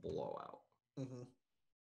plays in a blowout. Mm-hmm.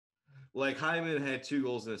 Like Hyman had 2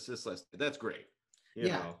 goals and assists last night. That's great. You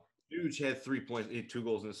know, Nuge had 3 points, he had 2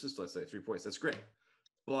 goals and assists last night, 3 points. That's great.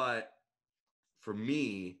 But for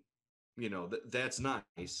me, you know, that's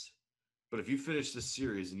nice. But if you finish the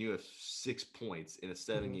series and you have 6 points in a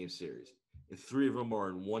 7-game series, and 3 of them are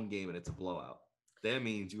in one game and it's a blowout, that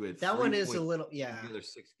means you had that 3 one is points a little, in yeah. the other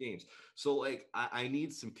 6 games. So, like, I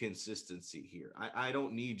need some consistency here. I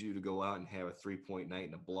don't need you to go out and have a 3-point night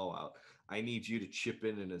in a blowout. I need you to chip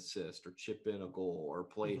in an assist or chip in a goal or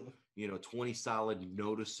play, 20 solid,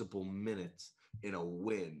 noticeable minutes in a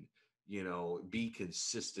win. You know, be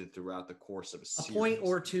consistent throughout the course of a series. A point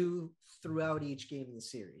or two throughout each game of the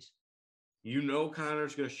series. You know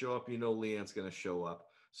Connor's going to show up. You know Leanne's going to show up.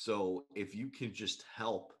 So if you can just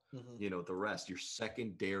help, the rest, your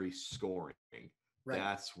secondary scoring,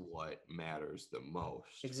 that's what matters the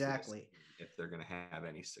most. Exactly. If they're going to have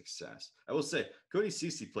any success. I will say, Cody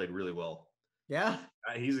Ceci played really well. Yeah.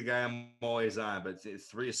 He's a guy I'm always on, but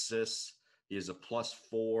 3 assists. He has a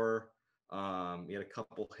 +4. He had a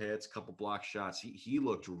couple hits, couple block shots. He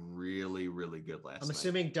looked really, really good last night. I'm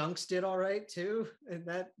assuming Dunks did all right too in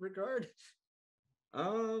that regard.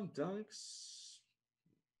 Dunks,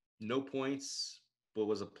 no points, but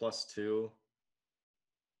was a +2.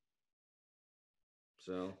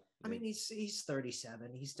 So I mean, he's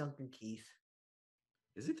 37. He's Duncan Keith.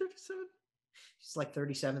 Is he 37? He's like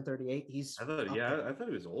 37, 38. I thought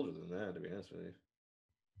he was older than that, to be honest with you.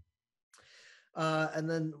 And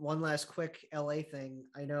then one last quick LA thing.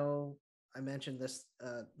 I know I mentioned this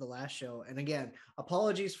the last show, and again,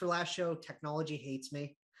 apologies for last show. Technology hates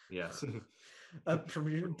me. Yes.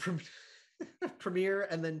 Premiere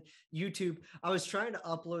and then YouTube. I was trying to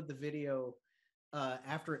upload the video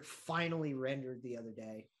after it finally rendered the other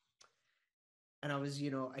day, and I was,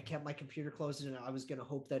 I kept my computer closed, and I was gonna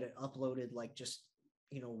hope that it uploaded like just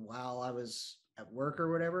while I was at work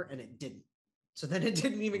or whatever, and it didn't. So then it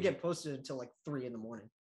didn't even get posted until like 3 a.m.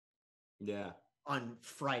 Yeah. On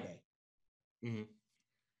Friday. Mm-hmm.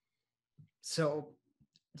 So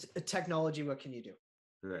technology, what can you do?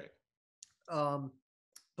 Right.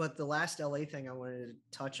 But the last LA thing I wanted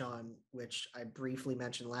to touch on, which I briefly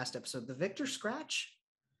mentioned last episode, the Victor scratch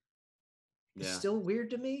is still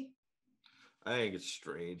weird to me. I think it's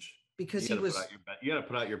strange. Because you got to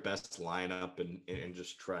put out your best lineup and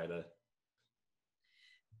just try to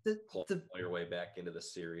claw your way back into the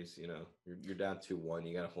series. You're down 2-1.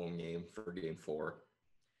 You got a home game for game 4.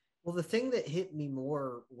 Well, the thing that hit me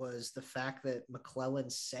more was the fact that McClellan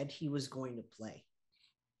said he was going to play.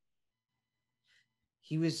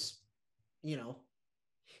 He was,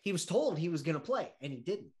 he was told he was going to play, and he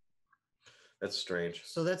didn't. That's strange.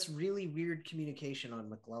 So that's really weird communication on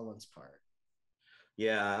McClellan's part.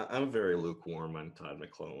 Yeah, I'm very lukewarm on Todd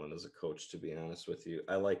McClellan as a coach, to be honest with you.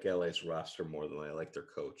 I like LA's roster more than I like their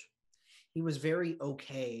coach. He was very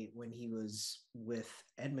okay when he was with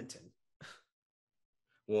Edmonton.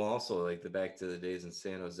 Well, also, like, the back to the days in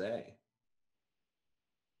San Jose.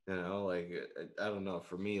 Like, I don't know.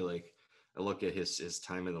 For me, like, I look at his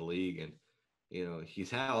time in the league, and, he's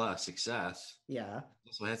had a lot of success. Yeah.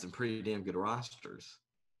 He's also had some pretty damn good rosters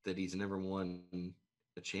that he's never won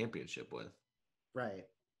a championship with. Right.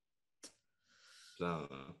 So,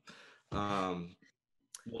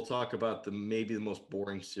 we'll talk about maybe the most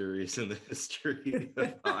boring series in the history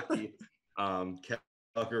of hockey.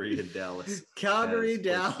 Calgary and Dallas. Dallas.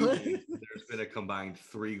 There's been a combined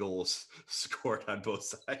 3 goals scored on both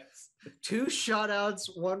sides. 2 shutouts.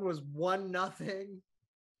 One was 1-0.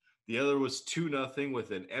 The other was 2-0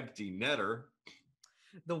 with an empty netter.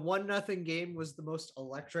 The 1-0 game was the most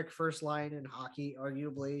electric first line in hockey,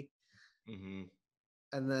 arguably. Mm-hmm.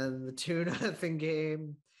 And then the 2-0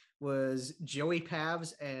 game was Joey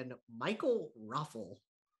Pavs and Michael Ruffle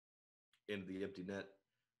into the empty net.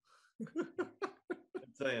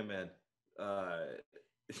 I tell you, man.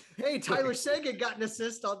 Hey, Tyler Seguin got an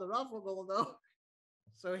assist on the Ruffle goal, though.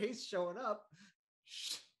 So he's showing up.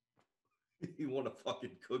 You want a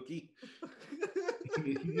fucking cookie?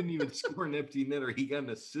 He didn't even score an empty netter. He got an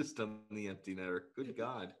assist on the empty netter. Good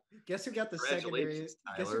God. Guess who got the secondary?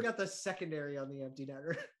 Guess who got the secondary on the empty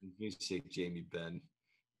netter? You say Jamie Benn.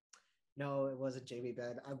 No, it wasn't Jamie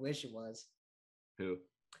Benn. I wish it was. Who?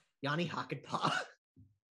 Yanni Hakanpää.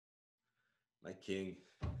 My king.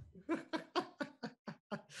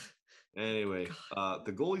 Anyway,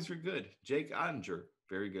 the goalies were good. Jake Ottinger,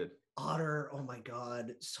 very good. Otter, oh my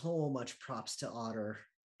God. So much props to Otter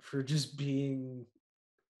for just being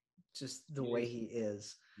just the way he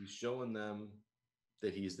is. He's showing them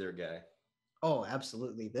that he's their guy. Oh,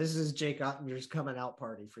 absolutely. This is Jake Ottinger's coming out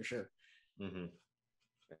party for sure. Mm-hmm.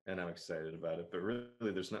 And I'm excited about it, but really,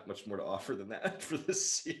 there's not much more to offer than that for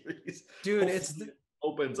this series. Dude. Hopefully it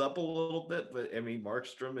opens up a little bit, but I mean,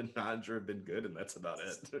 Markstrom and Andrew have been good, and that's about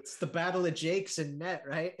it. It's the battle of Jakes and net,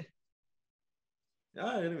 right?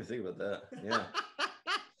 I didn't even think about that. Yeah.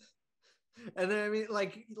 And then I mean,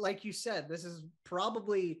 like you said, this is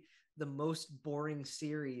probably the most boring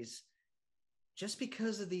series just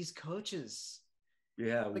because of these coaches.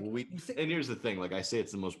 Yeah, Like, and here's the thing, like I say,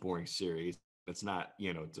 it's the most boring series. It's not,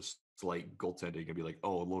 just like goaltending and be like,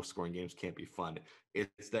 oh, low scoring games can't be fun.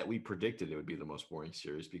 It's that we predicted it would be the most boring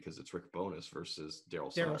series because it's Rick Bowness versus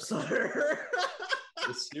Daryl Sutter.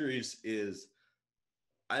 This series is,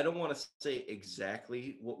 I don't want to say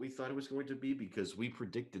exactly what we thought it was going to be because we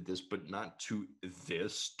predicted this, but not to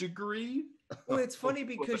this degree. Well, it's funny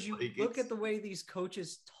because you look at the way these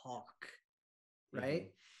coaches talk, right? Mm-hmm.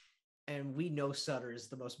 And we know Sutter is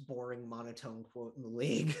the most boring monotone quote in the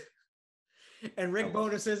league. And Rick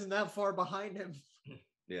Bowness isn't that far behind him.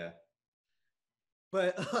 Yeah.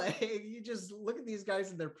 But you just look at these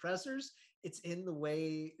guys in their pressers. It's in the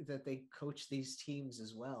way that they coach these teams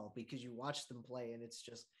as well, because you watch them play and it's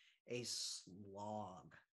just a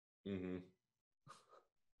slog. Mm-hmm.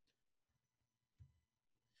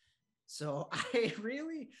 So I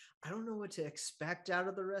don't know what to expect out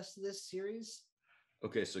of the rest of this series.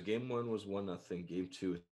 Okay, so game 1 was 1-0. Game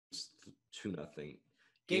 2 is 2-0.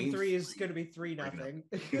 Game 3 is going to be 3-0.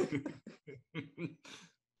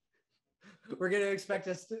 We're going to expect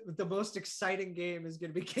the most exciting game is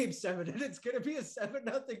going to be game 7, and it's going to be a 7-0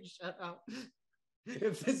 shutout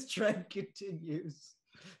if this trend continues.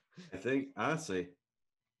 I think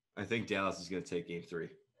Dallas is going to take game 3.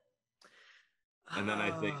 And then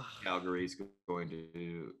I think Calgary is going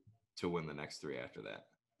to win the next 3 after that.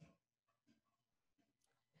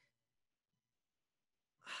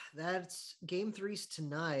 That's game 3's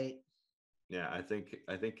tonight. Yeah, I think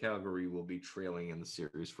Calgary will be trailing in the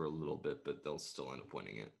series for a little bit, but they'll still end up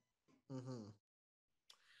winning it.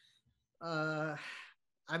 Mm-hmm.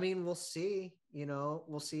 I mean, we'll see.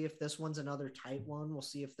 We'll see if this one's another tight one. We'll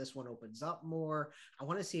see if this one opens up more. I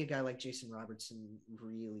want to see a guy like Jason Robertson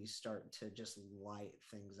really start to just light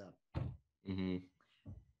things up. Mm-hmm.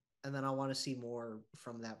 And then I want to see more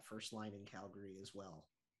from that first line in Calgary as well.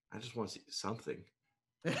 I just want to see something.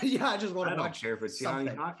 Yeah, I just want to watch. I don't care if it's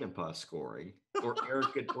Yanni Hakanpää scoring or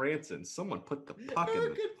Eric Branson. Someone put the puck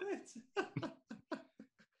in the...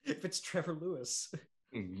 If it's Trevor Lewis.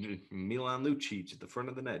 Milan Lucic at the front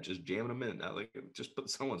of the net, just jamming them in. Now, just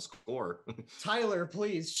put someone score. Tyler,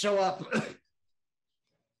 please show up.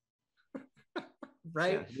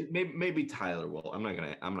 Right? Yeah, maybe Tyler will. I'm not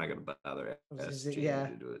gonna bother asking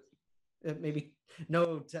Jamie to do it. Maybe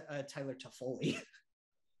Tyler Toffoli.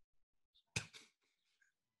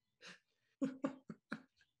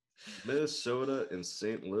 Minnesota and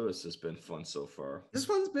St. Louis has been fun so far. This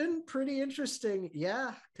one's been pretty interesting,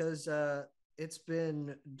 yeah, because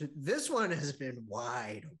this one has been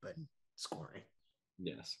wide open scoring.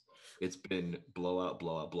 Yes, it's been blowout.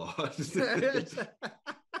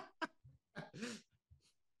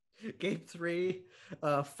 Game 3,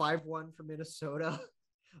 5-1 for Minnesota.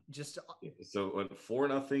 So 4-0,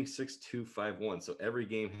 6-2, 5-1. So every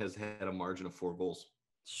game has had a margin of 4 goals.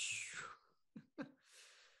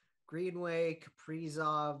 Greenway,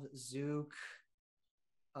 Kaprizov, Zook,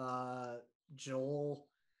 Joel,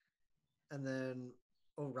 and then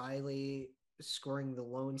O'Reilly scoring the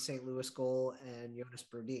lone St. Louis goal, and Jonas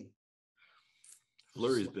Brodin.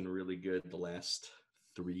 Fleury's been really good the last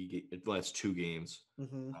 2 games.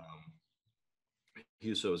 Mm-hmm.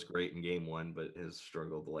 Husso is great in game 1, but has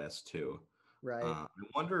struggled the last 2. Right. I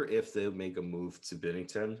wonder if they'll make a move to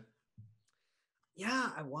Binnington.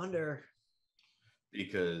 Yeah, I wonder.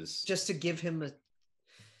 Because just to give him a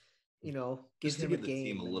the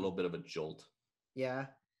team a little bit of a jolt. Yeah.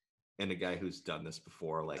 And a guy who's done this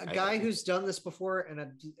before, who's done this before, and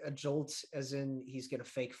a jolt as in he's gonna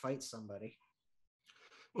fake fight somebody.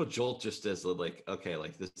 Well, jolt just as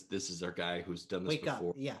this is our guy who's done this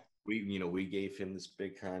before. Up. Yeah. We gave him this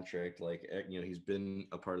big contract, he's been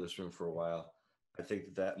a part of this room for a while. I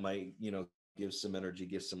think that might, give some energy,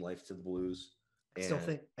 give some life to the Blues.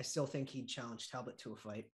 I still think he'd challenge Talbot to a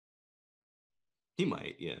fight. He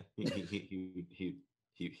might, yeah.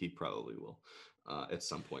 He probably will at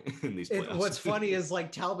some point in these playoffs. What's funny is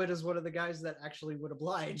Talbot is one of the guys that actually would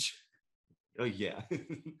oblige. Oh yeah,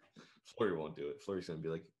 Fleury won't do it. Fleury's gonna be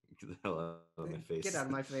like, "Get the hell out of my face! Get out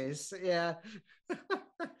of my face!" Yeah.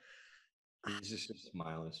 He's just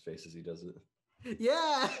smile on his face as he does it.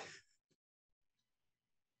 Yeah.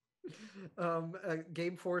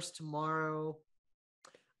 Game 4's tomorrow.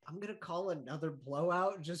 I'm gonna call another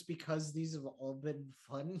blowout just because these have all been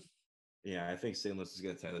fun. Yeah, I think St. Louis is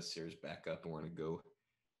going to tie this series back up, and we're going to go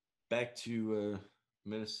back to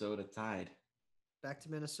Minnesota tied. Back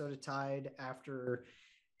to Minnesota tied after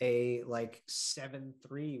a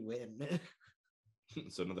 7-3 win.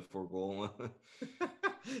 So another 4-goal.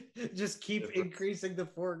 Just keep increasing the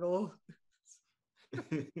 4-goal.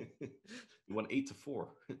 You won 8-4.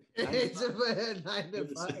 It's 9-5. All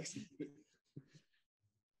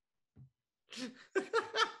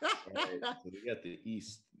right, so we got the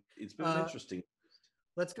East. It's been interesting.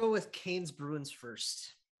 Let's go with Canes Bruins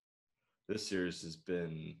first. This series has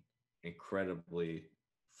been incredibly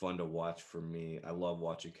fun to watch for me. I love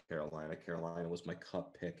watching Carolina. Carolina was my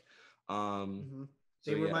cup pick.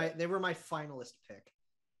 They were my finalist pick.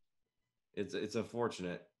 It's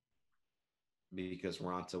unfortunate because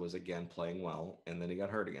Ronta was again playing well, and then he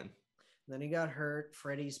got hurt again.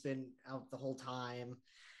 Freddie's been out the whole time.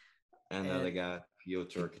 And then they got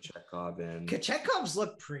Pyotr Kochetkov in. Kochetkov's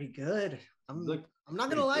looked pretty good. I'm not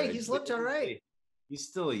gonna lie, he's looked all right. He's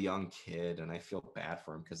still a young kid, and I feel bad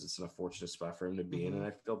for him because it's an unfortunate spot for him to be in. And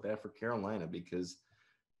I feel bad for Carolina because,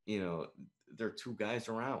 there are two guys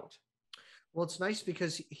around. Well, it's nice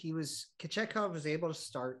because Kochetkov was able to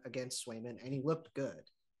start against Swayman, and he looked good.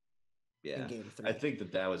 Yeah, in Game 3. I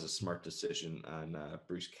think that was a smart decision on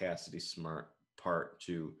Bruce Cassidy's smart part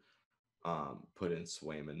to put in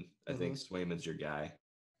Swayman. I think Swayman's your guy.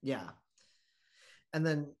 Yeah. And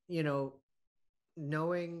then,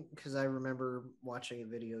 knowing, because I remember watching a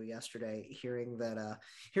video yesterday, hearing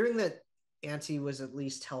that Ante was at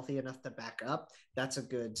least healthy enough to back up, that's a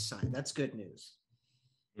good sign. That's good news.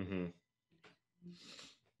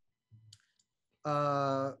 5-1,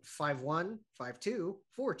 5-2,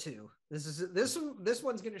 4-2. This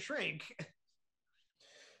one's gonna shrink.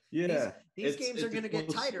 Yeah, these games are gonna get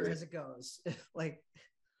tighter as it goes.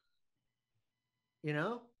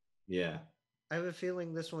 Yeah. I have a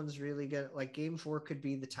feeling this one's really good. Game 4 could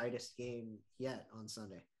be the tightest game yet on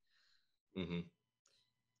Sunday.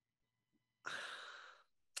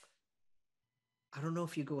 I don't know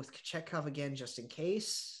if you go with Kochetkov again, just in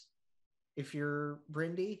case, if you're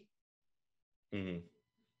Brindy.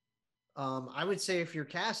 I would say if you're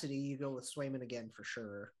Cassidy, you go with Swayman again for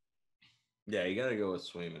sure. Yeah, you got to go with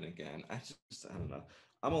Swayman again. I don't know.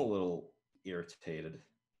 I'm a little irritated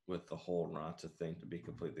with the whole Ronta thing, to be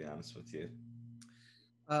completely honest with you.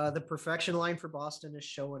 The perfection line for Boston is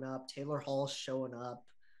showing up. Taylor Hall's showing up.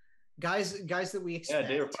 Guys that we expect. Yeah,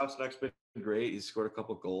 David Pastrnak's been great. He scored a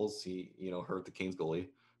couple goals. He, hurt the Canes goalie.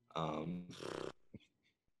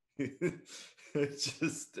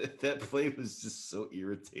 That play was just so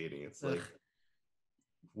irritating. It's like,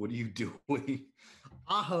 what are you doing?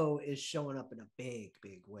 Aho is showing up in a big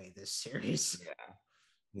way this series. Yeah,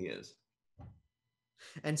 he is.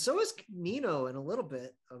 And so is Nino in a little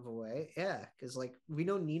bit of a way. Yeah, because we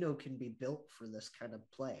know Nino can be built for this kind of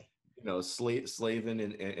play. Slavin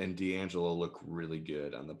and D'Angelo look really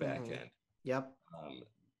good on the back end. Yep.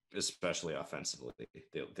 Especially offensively.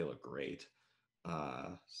 They look great.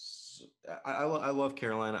 I love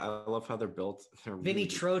Carolina. I love how they're built. Vinny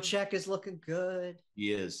Trocheck is looking good.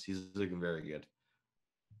 He is. He's looking very good.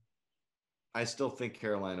 I still think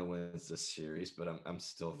Carolina wins this series, but I'm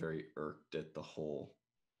still very irked at the whole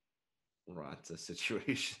Ronta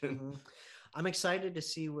situation. I'm excited to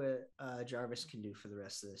see what Jarvis can do for the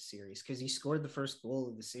rest of the series, because he scored the first goal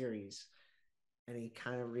of the series, and he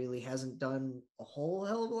kind of really hasn't done a whole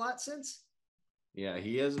hell of a lot since. Yeah,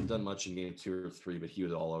 he hasn't done much in Game 2 or 3, but he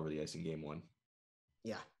was all over the ice in Game 1.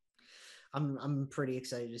 Yeah, I'm pretty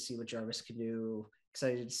excited to see what Jarvis can do.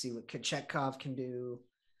 Excited to see what Kochetkov can do.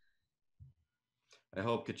 I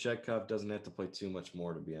hope Kochetkov doesn't have to play too much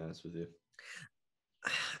more, to be honest with you.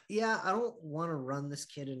 Yeah, I don't want to run this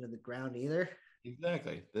kid into the ground either.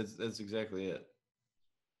 Exactly. That's exactly it.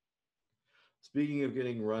 Speaking of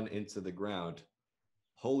getting run into the ground,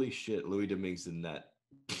 holy shit, Louis Dominguez in net.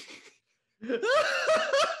 That's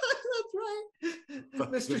right.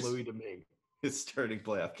 Mr. Louis Dominguez is starting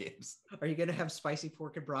playoff games. Are you going to have spicy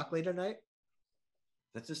pork and broccoli tonight?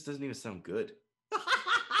 That just doesn't even sound good.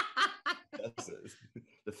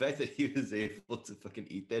 The fact that he was able to fucking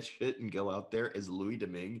eat that shit and go out there as Louis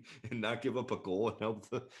Dominguez and not give up a goal and help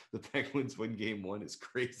the Penguins win Game 1 is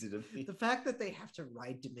crazy to me. The fact that they have to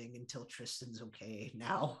ride Dominguez until Tristan's okay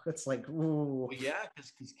now, it's like, ooh. Well, yeah,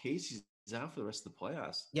 because Casey's out for the rest of the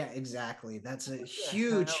playoffs. Yeah, exactly. That's a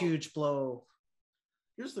huge blow.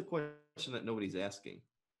 Here's the question that nobody's asking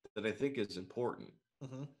that I think is important.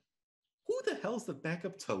 Who the hell's the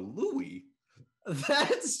backup to Louis?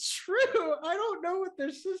 That's true. I don't know what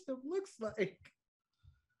their system looks like.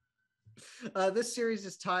 This series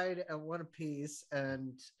is tied at 1 apiece,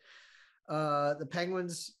 and the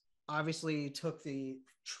Penguins obviously took the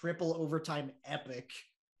triple overtime epic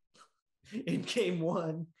in game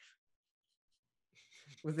 1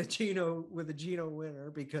 with a Gino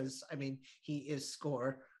winner, because I mean he is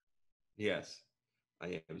score. Yes,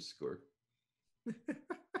 I am score.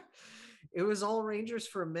 It was all Rangers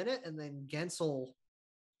for a minute, and then Gensel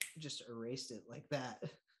just erased it like that.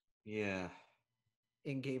 Yeah.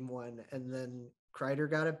 In game 1, and then Kreider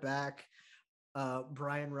got it back.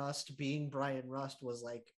 Brian Rust, being Brian Rust, was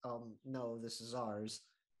like, no, this is ours.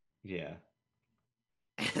 Yeah.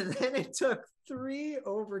 And then it took 3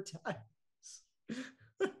 overtimes.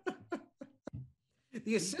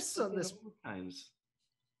 The assists on this times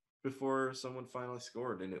before someone finally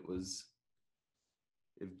scored, and it was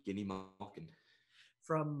Evgeny Malkin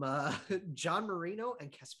from John Marino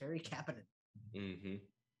and Kasperi Kapanen. Mm-hmm.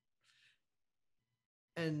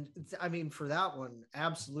 And I mean, for that one,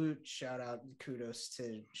 absolute shout out and kudos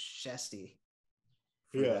to Shesty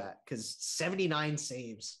for that, because 79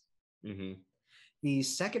 saves. Mm-hmm. The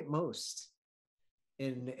second most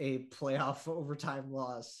in a playoff overtime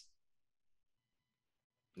loss.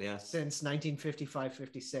 Yes. Since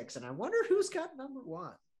 1955-56. And I wonder who's got number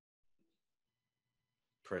 1.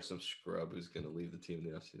 Probably some scrub who's going to leave the team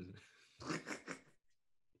in the offseason.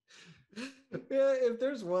 Yeah, if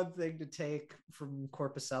there's one thing to take from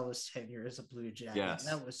Korpisalo's tenure as a Blue Jacket,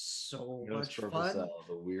 that was so much fun.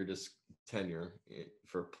 The weirdest tenure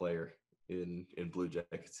for a player in Blue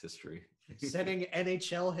Jackets history. Setting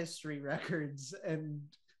NHL history records and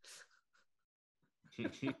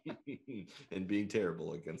and being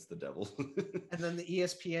terrible against the Devils. And then the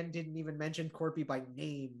ESPN didn't even mention Corpy by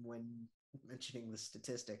name when mentioning the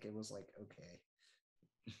statistic. It was like, okay.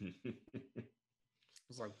 It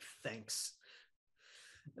was like, thanks.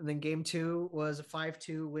 And then game 2 was a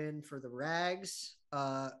 5-2 win for the Rags.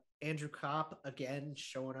 Andrew Kopp again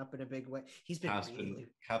showing up in a big way.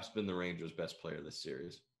 Kopp's been the Rangers' best player this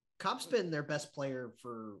series. Kopp's been their best player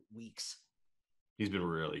for weeks. He's been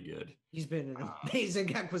really good. He's been an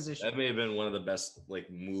amazing acquisition. That may have been one of the best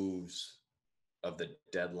moves of the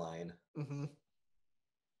deadline. Mm-hmm.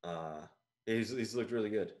 He's looked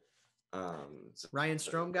really good. Ryan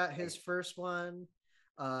Strome got his first one.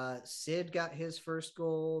 Sid got his first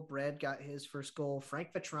goal. Brad got his first goal. Frank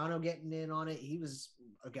Vetrano getting in on it. He was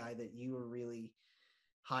a guy that you were really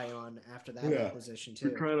high on after that acquisition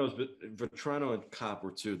too. Vetrano and Kopp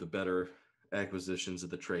were 2 of the better acquisitions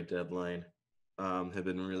at the trade deadline. Have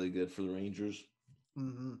been really good for the Rangers.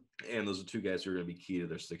 Mm-hmm. And those are 2 guys who are going to be key to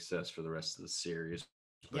their success for the rest of the series.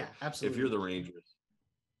 But absolutely. If you're the Rangers,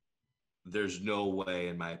 there's no way,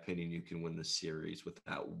 in my opinion, you can win the series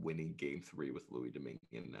without winning game 3 with Louis Domingue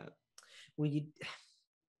in that. Well,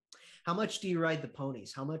 how much do you ride the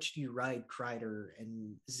ponies? How much do you ride Kreider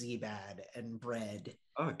and Zebad and Bread?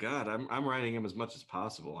 Oh God, I'm riding him as much as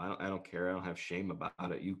possible. I don't care. I don't have shame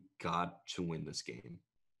about it. You got to win this game.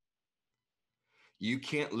 You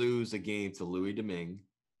can't lose a game to Louis Domingue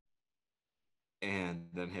and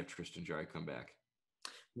then have Tristan Jarry come back.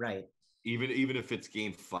 Right. Even if it's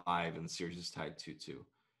game 5 and the series is tied 2-2.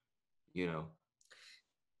 You know.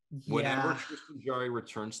 Yeah. Whenever Tristan Jarry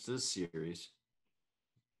returns to the series,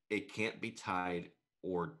 it can't be tied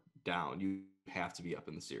or down. You have to be up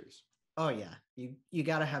in the series. Oh yeah. You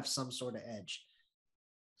got to have some sort of edge.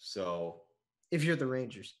 So if you're the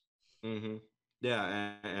Rangers. Mm-hmm.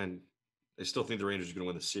 Yeah, and I still think the Rangers are going to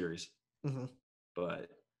win the series. Mm-hmm. But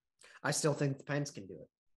I still think the Pens can do it.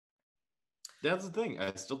 That's the thing.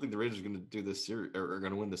 I still think the Rangers are going to do this series or are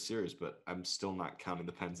going to win the series, but I'm still not counting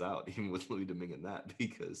the Pens out, even with Louis Domingue in that,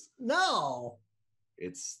 because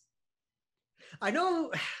I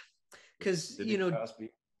know, because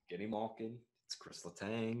Crosby, Evgeny Malkin, it's Chris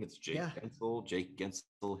Letang, it's Jake Gensel. Jake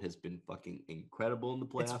Gensel has been fucking incredible in the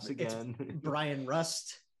playoffs again. Brian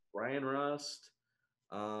Rust.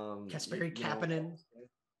 Kasperi Kapanen.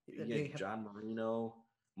 John Marino.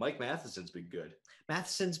 Mike Matheson's been good.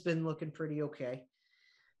 Matheson's been looking pretty okay.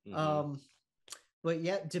 Mm-hmm. But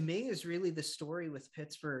yeah, Domingue is really the story with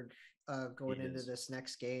Pittsburgh going into this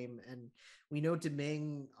next game. And we know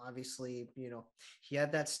Domingue, obviously, he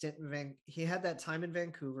had that stint he had that time in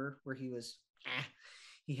Vancouver where he was,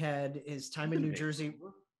 he had his time in New Jersey.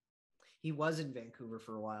 He was in Vancouver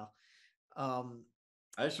for a while.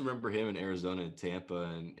 I just remember him in Arizona and Tampa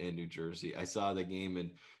and New Jersey. I saw the game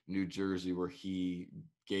in New Jersey where he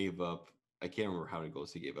gave up I can't remember how many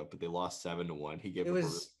goals he gave up, but they lost 7-1. He gave It up a really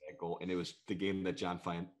was. bad goal, and it was the game that John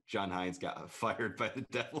Hines got fired by the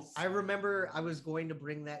Devils. I remember I was going to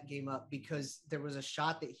bring that game up because there was a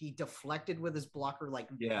shot that he deflected with his blocker like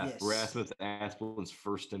this. Rasmus Asplin's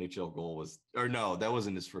first NHL goal was, or no, that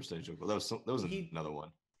wasn't his first NHL goal. That was another one.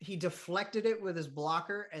 He deflected it with his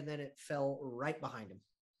blocker, and then it fell right behind him.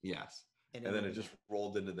 Yes, and then it just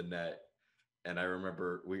rolled into the net. And I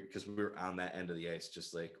remember because we were on that end of the ice,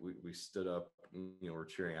 just like we stood up, we're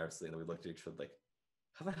cheering obviously, and then we looked at each other like,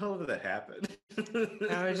 how the hell did that happen?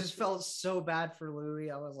 And I just felt so bad for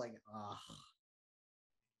Louis. I was like, ah.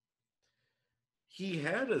 He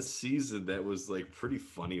had a season that was like pretty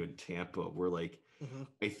funny in Tampa, where like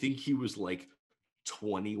I think he was like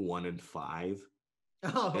 21-5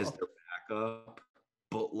 as their backup,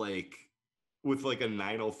 but like with like a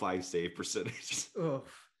 905 save percentage.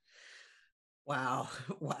 Oof. Wow.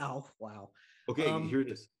 Okay, here it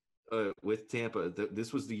is. With Tampa,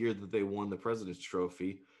 this was the year that they won the President's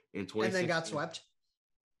Trophy in 2016. And then got swept.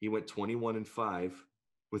 He went 21-5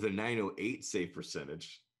 with a 908 save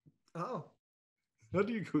percentage. Oh. How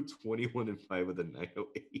do you go 21-5 with a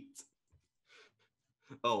 908?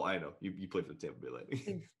 Oh, I know. You played for the Tampa Bay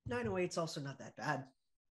Lightning. 908's also not that bad.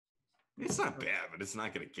 It's not bad, but it's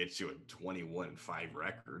not going to get you a 21-5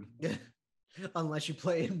 record. Unless you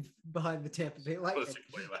play behind the Tampa Bay Lightning. Unless you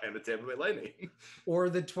play behind the Tampa Bay Lightning. Or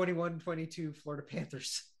the 21-22 Florida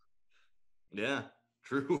Panthers. Yeah,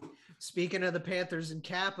 true. Speaking of the Panthers and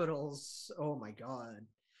Capitals, oh my God.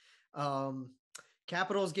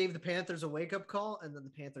 Capitals gave the Panthers a wake-up call, and then the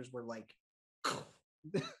Panthers were like...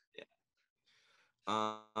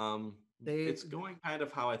 It's going kind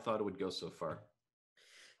of how I thought it would go so far.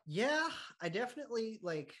 Yeah, I definitely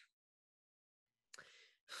like...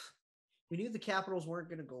 We knew the Capitals weren't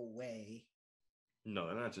going to go away. No,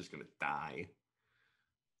 they're not just going to die.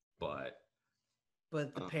 But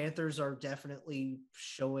the Panthers are definitely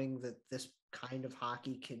showing that this kind of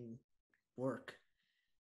hockey can work.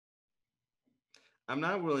 I'm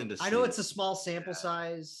not willing to say... I know it's a small sample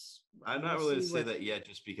size. I'm not willing to say that yet,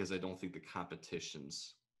 just because I don't think the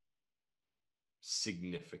competition's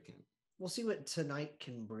significant. We'll see what tonight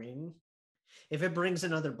can bring. If it brings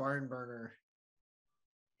another barn burner...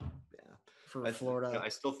 For Florida. I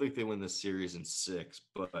still think they win the series in 6,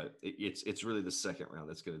 but it's really the second round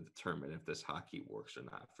that's going to determine if this hockey works or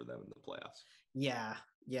not for them in the playoffs. Yeah,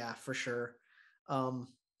 for sure.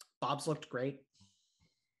 Bob's looked great.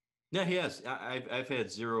 Yeah, he has. I've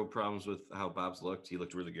had zero problems with how Bob's looked. He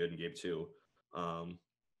looked really good in game 2.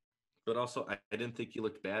 But also, I didn't think he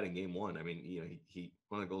looked bad in game 1. I mean, he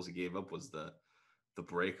one of the goals he gave up was the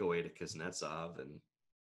breakaway to Kuznetsov,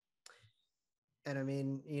 And I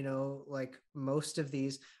mean, like most of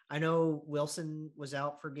these, I know Wilson was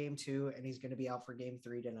out for game 2 and he's going to be out for game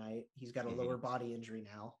 3 tonight. He's got a lower body injury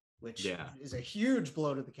now, which is a huge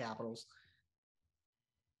blow to the Capitals.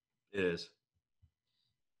 It is.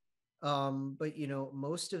 But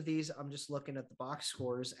most of these, I'm just looking at the box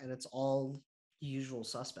scores and it's all usual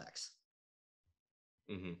suspects.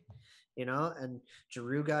 And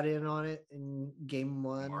Giroux got in on it in game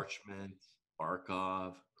 1. Marchment,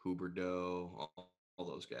 Barkov, Huberdeau, all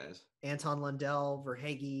those guys. Anton Lundell,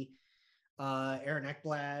 Verhaeghe, Aaron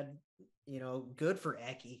Ekblad, good for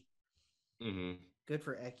Eki. Good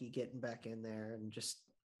for Eki getting back in there and just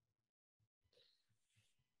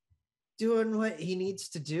doing what he needs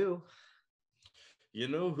to do. You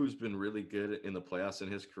know who's been really good in the playoffs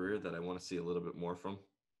in his career that I want to see a little bit more from?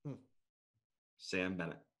 Sam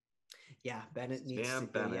Bennett. Yeah, Bennett needs Sam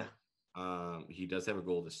to Bennett. Yeah. He does have a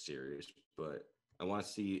goal this series, but I want to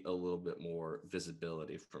see a little bit more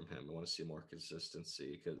visibility from him. I want to see more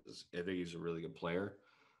consistency because I think he's a really good player.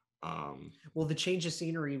 Well, the change of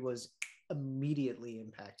scenery was immediately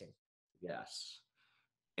impacting. Yes.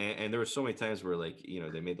 And there were so many times where, like,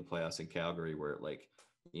 they made the playoffs in Calgary where, like,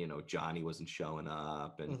 Johnny wasn't showing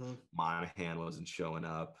up and Monahan wasn't showing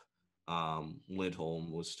up.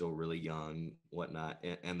 Lindholm was still really young, whatnot.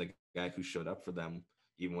 And the guy who showed up for them,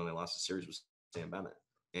 even when they lost the series, was Sam Bennett.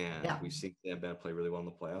 And we've seen Sam Bennett play really well in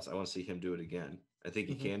the playoffs. I want to see him do it again. I think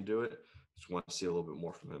he can do it. Just want to see a little bit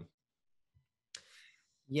more from him.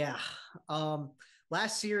 Yeah.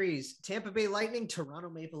 Last series, Tampa Bay Lightning, Toronto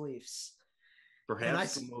Maple Leafs.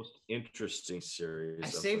 Perhaps the most interesting series. I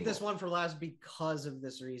saved this one for last because of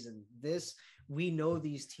this reason. We know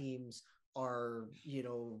these teams are,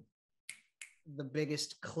 the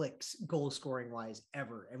biggest clicks goal scoring wise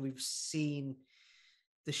ever. And we've seen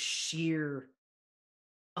the sheer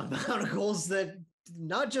amount of goals that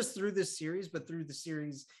not just through this series, but through the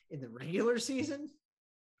series in the regular season.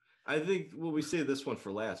 I think we say this one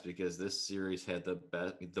for last because this series had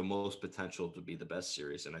the most potential to be the best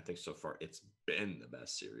series, and I think so far it's been the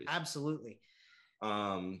best series. Absolutely.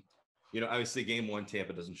 Obviously game 1,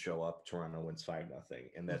 Tampa doesn't show up. Toronto wins 5-0,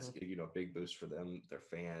 and that's Mm-hmm. big boost for them, their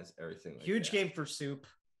fans, everything like Huge that. game for Soup.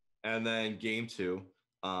 And then game 2,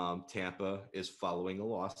 Tampa is following a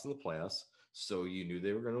loss in the playoffs, so you knew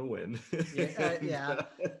they were going to win. Yeah.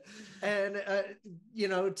 And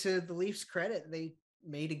to the Leafs' credit, they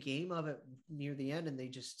made a game of it near the end, and they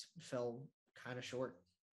just fell kind of short.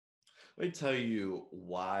 Let me tell you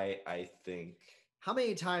why I think. How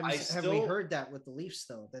many times have we heard that with the Leafs,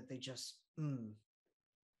 though, that they just.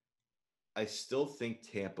 I still think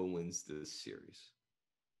Tampa wins this series.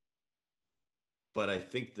 But I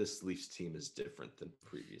think this Leafs team is different than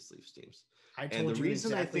previous Leafs teams. And the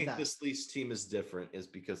reason I think this Leafs team is different is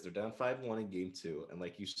because they're down 5-1 in game 2. And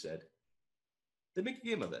like you said, they make a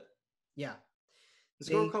game of it. Yeah. They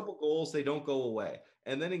score a couple goals. They don't go away.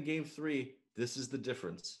 And then in game 3, this is the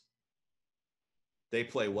difference. They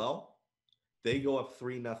play well. They go up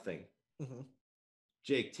 3-0. Mm-hmm.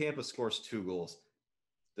 Jake, Tampa scores 2 goals.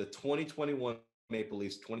 The 2021 Maple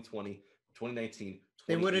Leafs, 2020, 2019,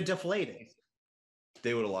 they would have deflated.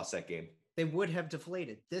 They would have lost that game. They would have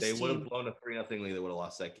deflated. They would have blown a 3-0 lead. They would have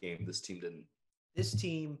lost that game. This team didn't. This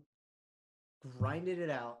team grinded it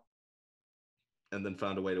out. And then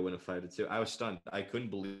found a way to win a 5-2. I was stunned. I couldn't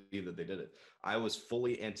believe that they did it. I was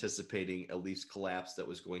fully anticipating a Leafs collapse that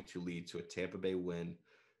was going to lead to a Tampa Bay win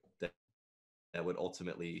that would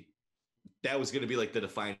ultimately – that was going to be like the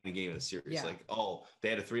defining game of the series. Yeah. Like, they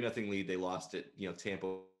had a 3-0 lead. They lost it.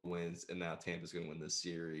 Tampa wins, and now Tampa's going to win this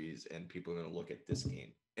series, and people are going to look at this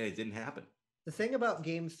game. And it didn't happen. The thing about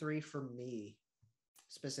game 3 for me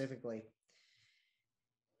specifically,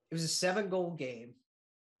 it was a 7-goal game.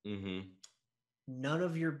 Mm-hmm. None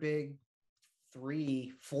of your big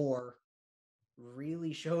 3, 4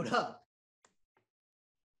 really showed up.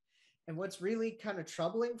 And what's really kind of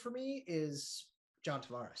troubling for me is John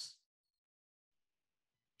Tavares.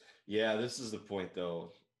 Yeah, this is the point,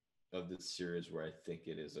 though, of this series where I think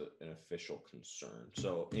it is an official concern.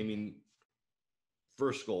 So, I mean,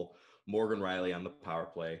 first goal, Morgan Riley on the power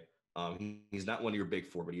play. He's not one of your big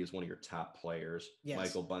 4, but he is one of your top players. Yes.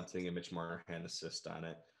 Michael Bunting and Mitch Marner had an assist on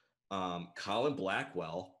it. Colin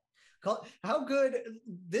Blackwell. How good.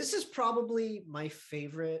 This is probably my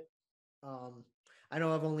favorite. I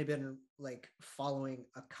know I've only been following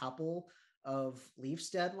a couple of Leafs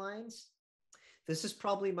deadlines. This is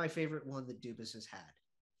probably my favorite one that Dubas has had.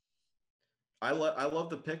 I love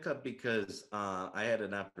the pickup because I had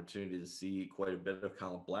an opportunity to see quite a bit of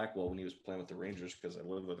Colin Blackwell when he was playing with the Rangers because I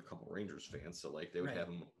live with a couple of Rangers fans. So they would have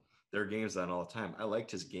him their games on all the time. I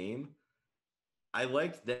liked his game. I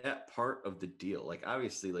liked that part of the deal.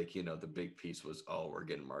 Obviously, the big piece was, we're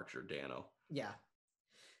getting Mark Giordano. Yeah.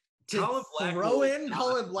 Colin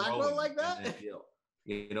Blackwell like that?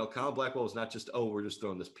 Colin Blackwell is not just, we're just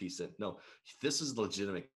throwing this piece in. No, this is the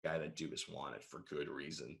legitimate guy that Dubas wanted for good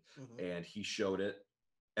reason. Mm-hmm. And he showed it.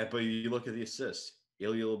 But you look at the assists,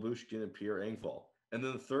 Ilya Lyubushkin and Pierre Engvall. And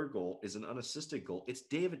then the third goal is an unassisted goal. It's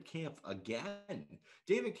David Kampf again.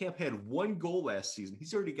 David Kampf had 1 goal last season.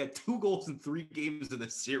 He's already got 2 goals in 3 games in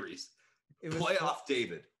this series. Playoff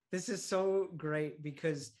David. This is so great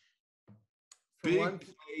because Big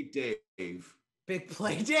play Dave. Big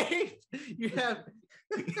play Dave. You have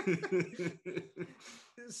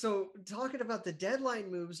So talking about the deadline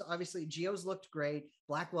moves, obviously Gio's looked great.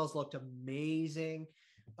 Blackwell's looked amazing.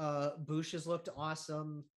 Bush has looked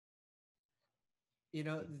awesome.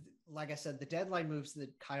 Like I said, the deadline moves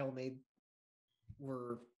that Kyle made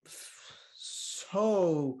were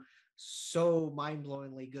so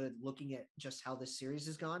mind-blowingly good looking at just how this series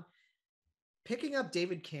has gone. Picking up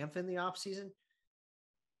David Kampf in the offseason,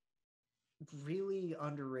 really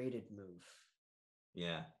underrated move.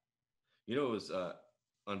 Yeah. It was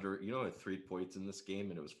had 3 points in this game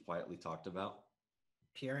and it was quietly talked about?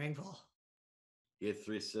 Pierre Engvall. He had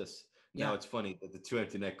 3 assists. Now it's funny that the 2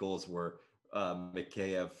 empty net goals were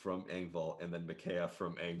Mikheyev from Engvall and then Mikheyev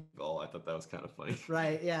from Engvall. I thought that was kind of funny.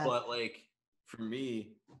 Right, yeah. But for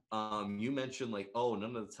me, you mentioned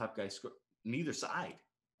none of the top guys scored. Neither side.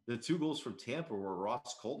 The 2 goals from Tampa were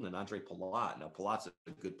Ross Colton and Andre Palat. Now Palat's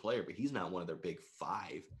a good player, but he's not one of their big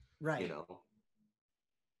 5. Right.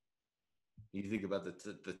 You think about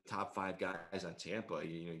the top 5 guys on Tampa.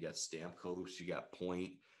 You got Stamkos, you got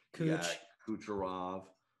Point, you got Kucherov,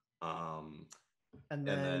 and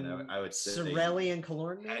then I would say Cirelli and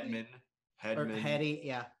Killorn, maybe? Hedman, Heddy,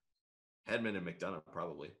 yeah. Hedman and McDonough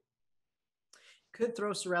probably. Could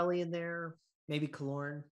throw Cirelli in there, maybe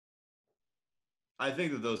Killorn. I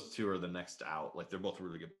think that those two are the next out. Like they're both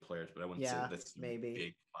really good players, but I wouldn't say that's the maybe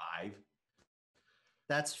big five.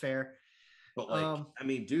 That's fair. But I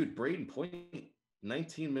mean, dude, Braden Point,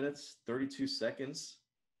 19 minutes, 32 seconds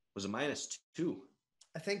was a -2.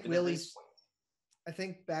 I think Willie's. I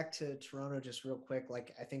think back to Toronto just real quick.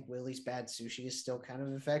 Like I think Willie's bad sushi is still kind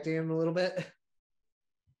of affecting him a little bit.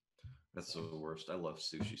 That's the worst. I love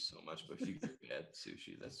sushi so much, but if you get bad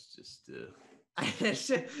sushi, that's just.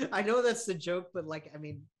 I know that's the joke, but like, I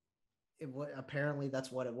mean, apparently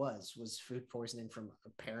that's what it was food poisoning from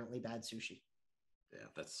apparently bad sushi. Yeah,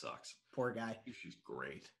 that sucks. Poor guy. Sushi's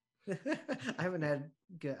great. I haven't had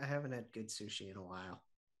good sushi in a while.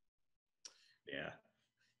 Yeah.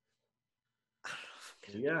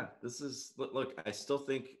 Yeah, this is look. I still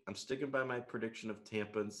think I'm sticking by my prediction of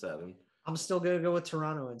Tampa in 7. I'm still gonna go with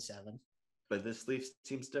Toronto in 7. But this Leafs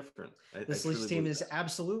team's different. This Leafs team is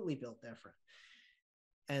absolutely built different,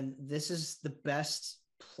 and this is the best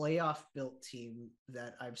playoff built team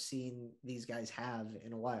that I've seen these guys have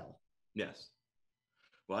in a while. Yes.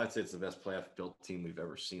 Well, I'd say it's the best playoff built team we've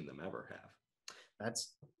ever seen them ever have.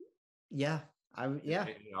 That's yeah.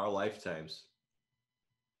 In our lifetimes,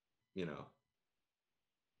 you know,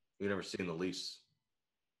 we've never seen the Leafs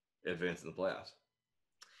advance in the playoffs.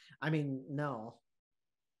 I mean, no.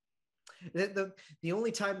 The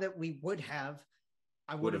only time that we would have,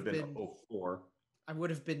 I would have been 04. I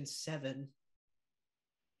would have been 7.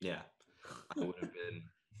 Yeah, I would have been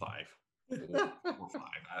 5 or 5.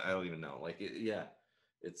 I don't even know. Like,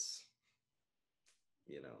 it's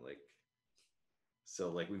like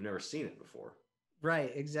so like we've never seen it before.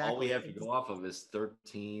 Right, exactly. All we have to go off of is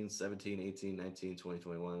 13, 17, 18, 19, 20,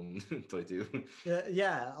 21, 22.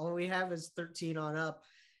 Yeah, all we have is 13 on up.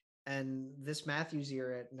 And this Matthews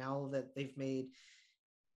era, now that they've made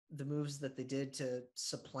the moves that they did to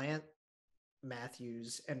supplant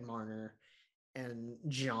Matthews and Marner and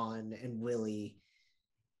John and Willie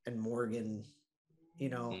and Morgan,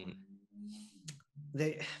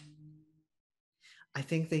 I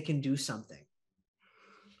think they can do something.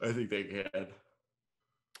 I think they can.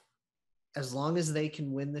 As long as they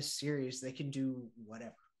can win this series, they can do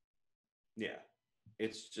whatever. Yeah.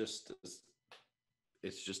 It's just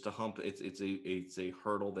a hump. It's a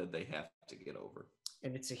hurdle that they have to get over.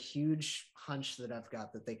 And it's a huge hunch that I've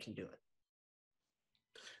got that they can do it.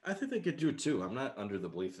 I think they could do it too. I'm not under the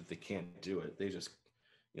belief that they can't do it. They just,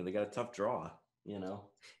 they got a tough draw,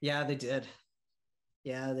 Yeah, they did.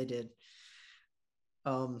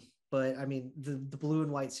 But I mean, the blue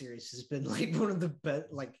and white series has been like one of the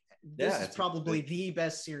best. Like, this is probably the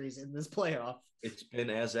best series in this playoff. It's been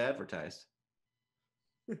as advertised.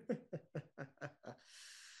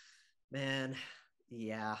 Man,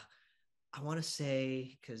 yeah. I want to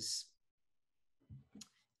say, because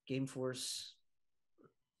Game Force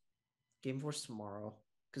tomorrow,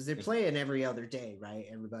 because they're playing every other day, right?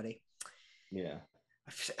 Everybody. Yeah.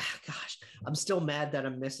 Gosh, I'm still mad that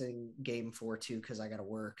I'm missing Game 4 too, because I got to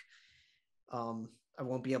work. I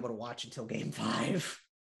won't be able to watch until Game 5.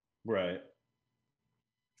 Right.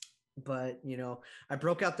 But I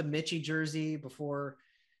broke out the Mitchie jersey before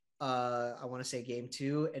I want to say Game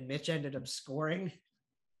 2, and Mitch ended up scoring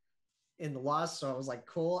in the loss. So I was like,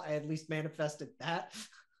 cool, I at least manifested that.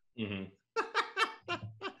 Mm-hmm.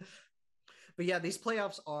 But yeah, these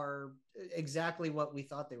playoffs are exactly what we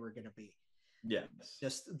thought they were going to be. Yes.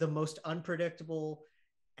 Just the most unpredictable,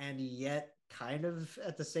 and yet kind of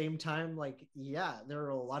at the same time, like, yeah, there are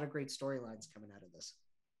a lot of great storylines coming out of this.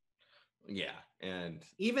 Yeah. And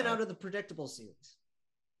even out of the predictable series.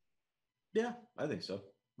 Yeah, I think so.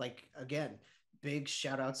 Like, again, big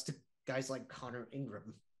shout outs to guys like Connor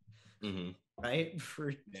Ingram. Mm-hmm. Right?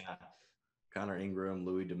 Connor Ingram,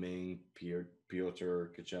 Louis Domingue,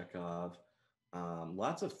 Pyotr Kochetkov.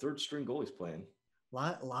 Lots of third string goalies playing.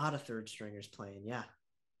 Lot of third stringers playing, yeah.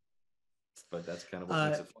 But that's kind of what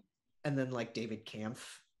makes it fun. And then like David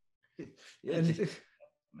Kampf. Yeah,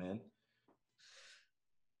 man.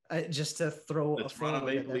 Just to throw the Toronto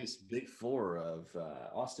Maple Leafs big four of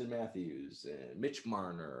Austin Matthews and Mitch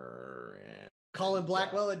Marner and Colin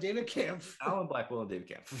Blackwell and David Kampf. Colin Blackwell and David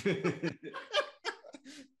Kampf.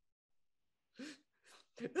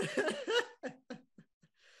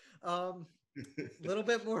 Little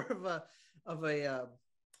bit more of a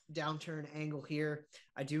downturn angle here.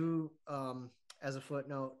 I do, as a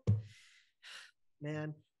footnote,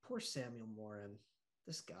 man, poor Samuel Morin.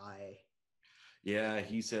 This guy. Yeah,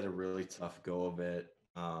 he's had a really tough go of it.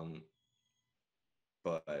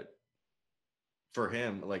 But for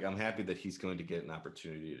him, like, I'm happy that he's going to get an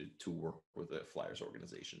opportunity to work with the Flyers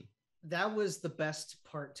organization. That was the best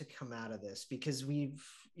part to come out of this, because we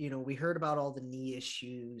heard about all the knee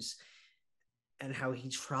issues, and how he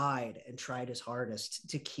tried and tried his hardest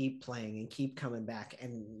to keep playing and keep coming back,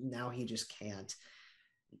 and now he just can't.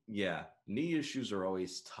 Yeah, knee issues are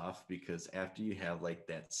always tough because after you have like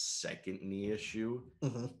that second knee issue,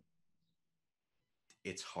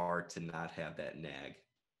 it's hard to not have that nag,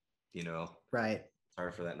 you know? Right. It's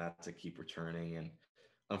hard for that not to keep returning. And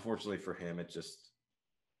unfortunately for him, it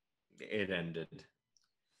ended.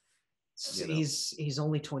 He's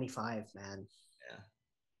only 25, man. Yeah.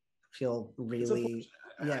 I feel really,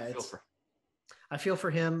 I feel for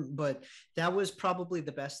him, but that was probably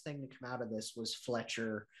the best thing to come out of this was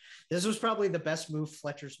Fletcher. This was probably the best move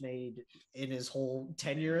Fletcher's made in his whole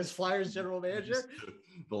tenure as Flyers general manager.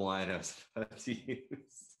 The lineups to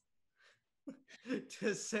use.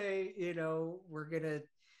 To say,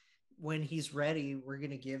 when he's ready, we're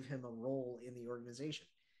going to give him a role in the organization.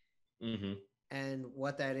 Mm-hmm. And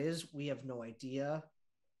what that is, we have no idea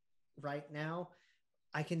right now.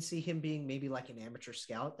 I can see him being maybe like an amateur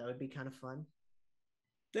scout. That would be kind of fun.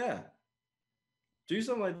 Yeah. Do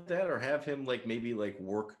something like that, or have him maybe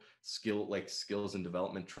work skills and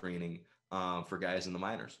development training for guys in the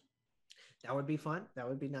minors. That would be fun. That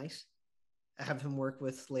would be nice. Have him work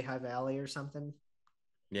with Lehigh Valley or something.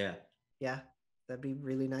 Yeah. Yeah, that'd be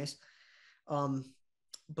really nice.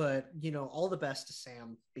 But all the best to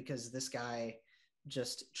Sam, because this guy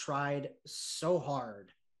just tried so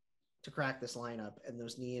hard to crack this lineup, and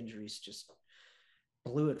those knee injuries just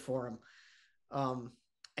blew it for him.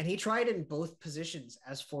 And he tried in both positions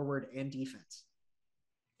as forward and defense.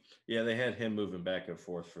 Yeah, they had him moving back and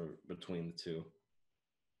forth between the two.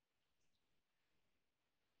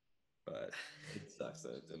 But it sucks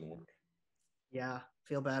that it didn't work. Yeah,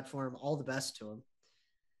 feel bad for him. All the best to him.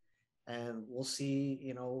 And we'll see,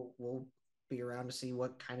 we'll be around to see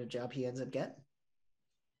what kind of job he ends up getting.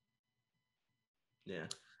 Yeah.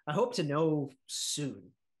 I hope to know soon.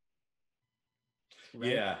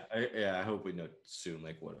 Right? I hope we know soon,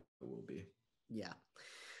 what it will be. Yeah.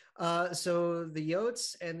 So the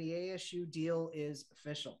Yotes and the ASU deal is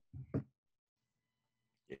official.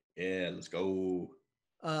 Yeah, let's go.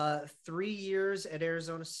 3 years at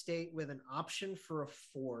Arizona State with an option for a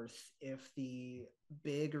fourth if the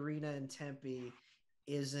big arena in Tempe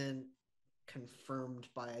isn't confirmed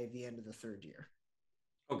by the end of the third year.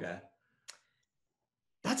 Okay.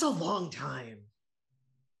 That's a long time.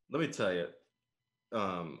 Let me tell you,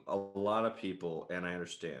 a lot of people, and I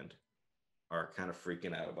understand, are kind of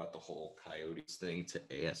freaking out about the whole Coyotes thing to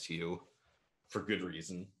ASU for good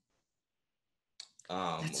reason.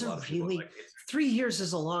 That's a really 3 years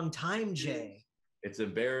is a long time, Jay. It's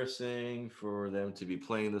embarrassing for them to be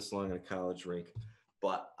playing this long in a college rink,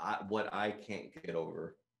 but what I can't get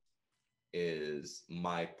over is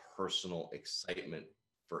my personal excitement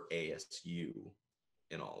for ASU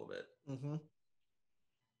in all of it. Mm-hmm.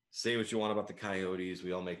 Say what you want about the Coyotes.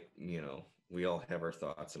 We all we all have our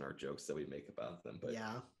thoughts and our jokes that we make about them, but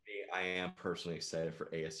yeah, I am personally excited for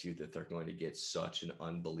ASU that they're going to get such an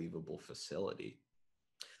unbelievable facility.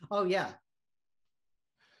 Oh yeah.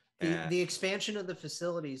 The expansion of the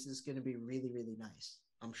facilities is going to be really, really nice,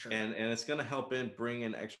 I'm sure. And it's going to help bring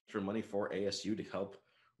in extra money for ASU to help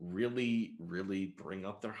really, really bring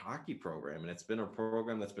up their hockey program. And it's been a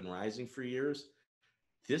program that's been rising for years.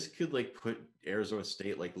 This could put Arizona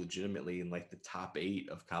State legitimately in the top 8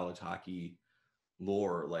 of college hockey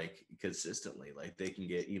lore consistently. They can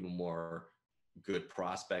get even more good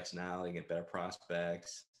prospects now. They get better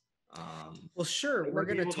prospects. Well, sure, we're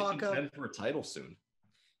going to talk up for a title soon.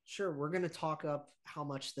 Sure, we're going to talk up how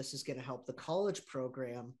much this is going to help the college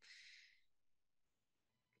program.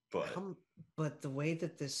 But the way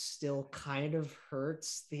that this still kind of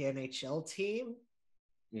hurts the NHL team,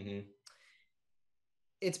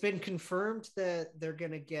 it's been confirmed that they're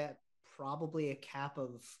going to get probably a cap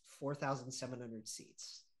of 4,700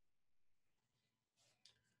 seats.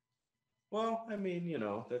 Well, I mean,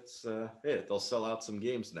 that's it. They'll sell out some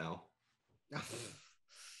games now.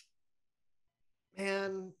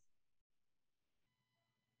 Man,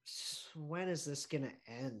 when is this going to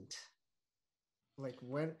end?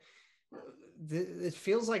 When? It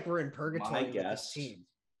feels like we're in purgatory with this team.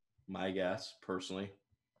 My guess, personally,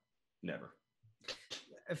 never.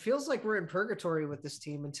 It feels like we're in purgatory with this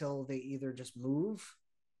team until they either just move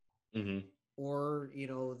or,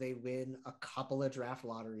 they win a couple of draft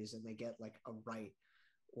lotteries and they get a Wright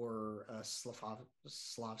or a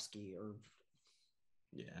Slavsky or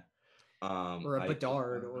or a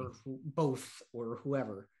Bedard or both or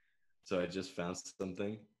whoever. So I just found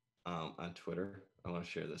something on Twitter. I want to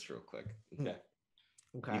share this real quick. Okay.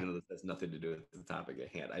 Even though this has nothing to do with the topic at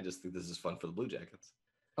hand. I just think this is fun for the Blue Jackets.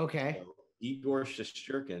 Okay. So Igor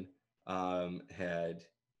Shesterkin had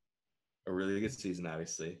a really good season,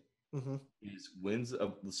 obviously. Mm-hmm. His wins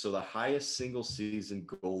of so the highest single season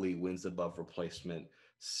goalie wins above replacement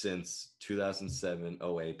since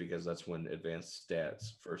 2007-08, because that's when advanced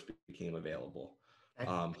stats first became available.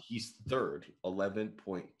 He's third,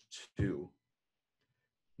 11.2.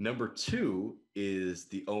 Number two is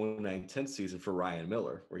the 09-10 season for Ryan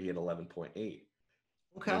Miller, where he had 11.8.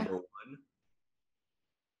 Okay. Number one,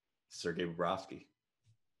 Sergei Bobrovsky,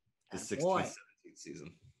 the 16-17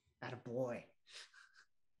 season. Attaboy.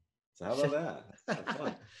 So how about that? That's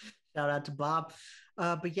fun. Shout out to Bob.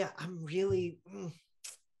 But yeah, I'm really,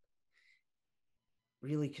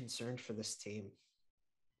 really concerned for this team.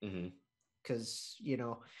 Because,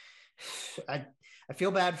 I feel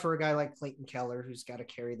bad for a guy like Clayton Keller, who's got to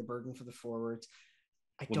carry the burden for the forwards.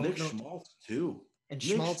 Nick Schmaltz too. And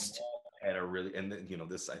Nick Schmaltz had a really, and then,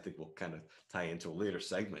 this I think will kind of tie into a later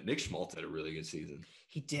segment. Nick Schmaltz had a really good season.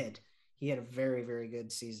 He did. He had a very, very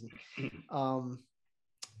good season.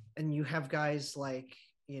 And you have guys like,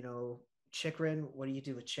 Chychrun. What do you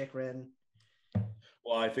do with Chychrun?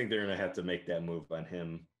 Well, I think they're going to have to make that move on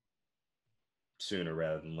him sooner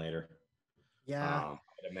rather than later. Yeah.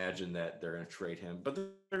 I'd imagine that they're going to trade him, but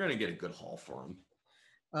they're going to get a good haul for him.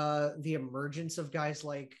 The emergence of guys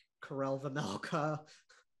like Karel Vejmelka.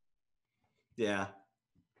 Yeah.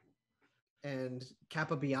 And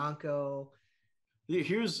Capobianco.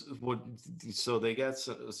 Here's what. So they got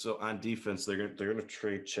so on defense they're gonna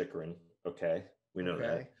trade Chychrun. Okay, we know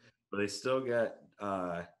that, but they still got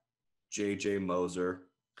JJ Moser.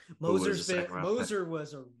 Moser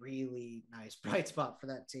was a really nice bright spot for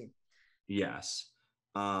that team. Yes.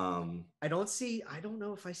 I don't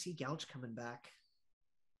know if I see Gouch coming back.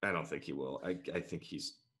 I don't think he will. I think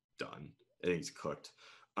he's done. I think he's cooked.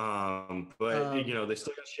 But they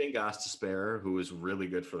still got Shane Goss to spare, who was really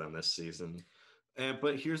good for them this season.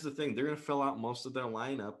 But here's the thing: they're going to fill out most of their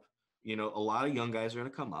lineup. A lot of young guys are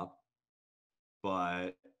going to come up,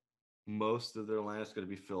 but most of their lineup is going to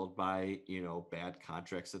be filled by bad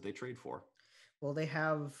contracts that they trade for. Well, they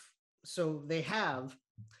have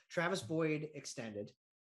Travis Boyd extended.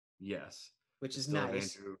 Yes, which is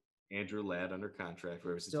nice. Andrew Ladd under contract.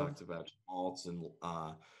 Where he talked about Schmaltz and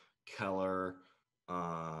Keller,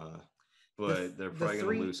 but they're probably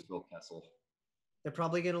going to lose Phil Kessel. They're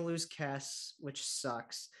probably going to lose Kess, which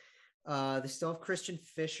sucks. They still have Christian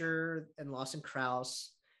Fisher and Lawson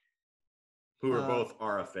Krause, who are both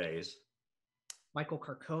RFAs. Michael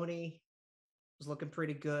Carcone was looking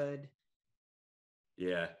pretty good.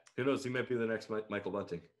 Yeah, who knows? He might be the next Michael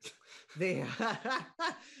Bunting. The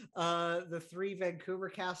three Vancouver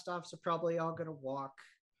cast-offs are probably all going to walk.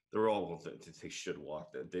 They should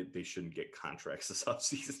walk. They shouldn't get contracts this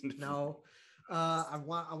offseason. No. I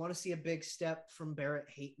want to see a big step from Barrett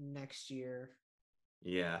Hayton next year.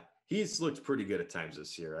 Yeah, he's looked pretty good at times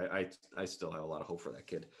this year. I still have a lot of hope for that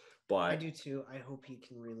kid. But I do too. I hope he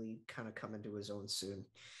can really kind of come into his own soon.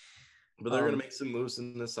 But they're going to make some moves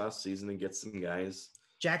in this offseason and get some guys.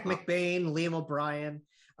 Jack McBain, Liam O'Brien.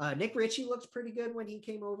 Nick Ritchie looked pretty good when he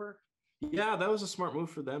came over. Yeah, that was a smart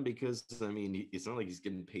move for them because, it's not like he's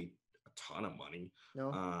getting paid a ton of money.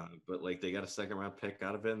 No. But they got a second round pick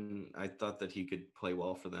out of it, and I thought that he could play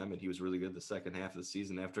well for them, and he was really good the second half of the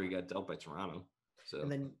season after he got dealt by Toronto. So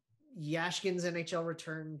and then Yashkin's NHL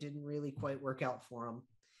return didn't really quite work out for him.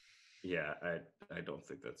 Yeah, I don't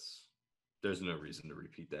think there's no reason to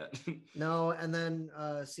repeat that. No, and then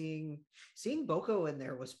seeing Boko in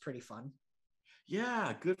there was pretty fun.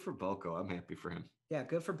 Yeah, good for Boko. I'm happy for him. Yeah,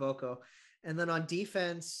 good for Boko. And then on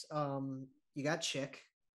defense, you got Chick,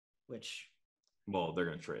 which they're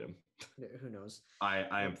going to trade him. Who knows?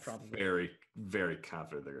 I am very, very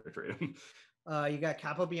confident they're going to trade him. You got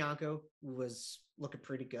Capobianco, who was looking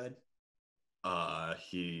pretty good.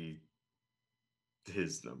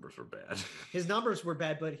 His numbers were bad. His numbers were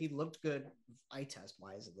bad, but he looked good eye test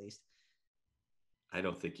wise, at least. I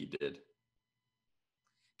don't think he did.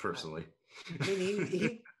 Personally.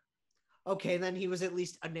 he okay, then he was at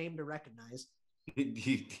least a name to recognize.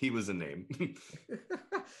 He was a name.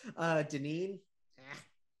 Deneen,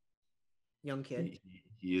 young kid.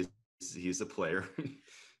 He's a player.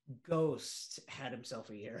 Ghost had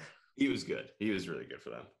himself a year. He was good. He was really good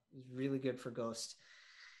for them. He was really good for Ghost.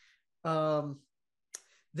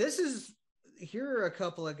 Here are a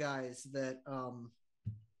couple of guys that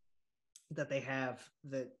they have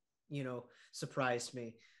that surprised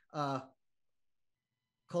me.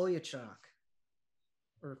 Kolyachuk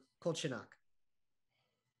or Kolchak.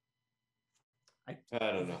 I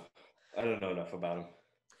don't know. I don't know enough about him.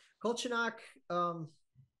 Kolchak, I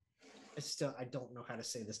don't know how to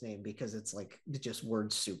say this name because it's like just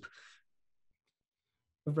word soup.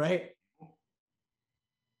 Right?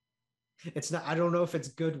 It's not. I don't know if it's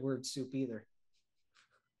good word soup either.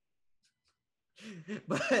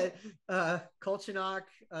 But Kolchak,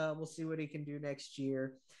 we'll see what he can do next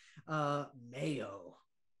year. Mayo,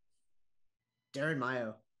 Darren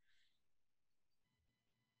Mayo,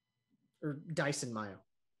 or Dyson Mayo.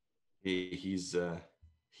 He's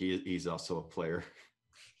also a player.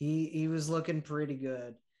 He was looking pretty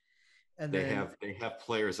good. And they have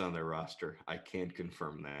players on their roster. I can't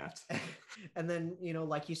confirm that. And then,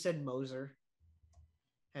 like you said, Moser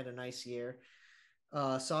had a nice year.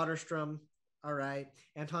 Soderstrom, all right.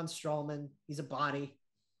 Anton Strawman, he's a body.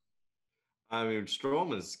 I mean,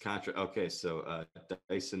 Stroman's contract. Okay, so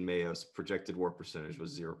Dyson Mayo's projected WAR percentage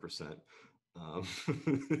was 0%.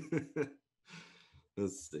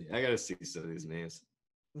 Let's see. I gotta see some of these names.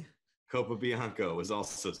 Copa Bianco was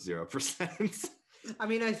also 0%. I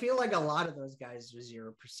mean, I feel like a lot of those guys were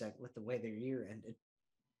 0% with the way their year ended,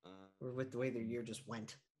 or with the way their year just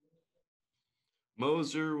went.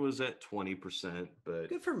 Moser was at 20%, but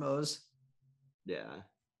good for Mose. Yeah,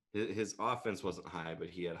 his offense wasn't high, but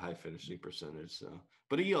he had high finishing percentage. So,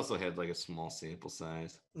 but he also had like a small sample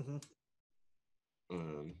size. Mm-hmm.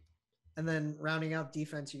 And then rounding out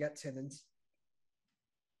defense, you got Timmins,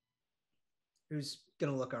 who's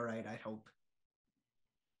gonna look all right, I hope.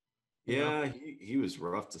 Yeah, he was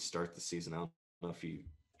rough to start the season. I don't know if he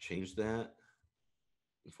changed that.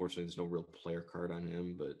 Unfortunately, there's no real player card on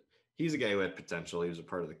him, but he's a guy who had potential. He was a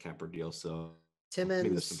part of the Kemper deal, so Timmins,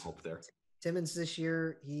 maybe there's some hope there. Timmins this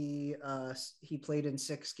year, he played in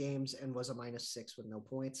 6 games and was a -6 with no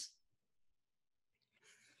points.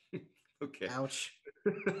 Okay. Ouch.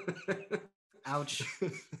 Ouch.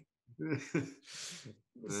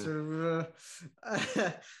 Sort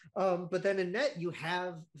of, but then in net you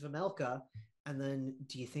have Vejmelka, and then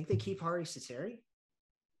do you think they keep Hari Sateri?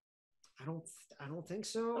 I don't think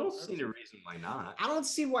so. I don't see any reason why not. I don't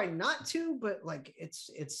see why not to, but like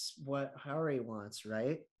it's what Hari wants,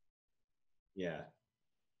 right? Yeah.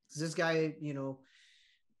 This guy,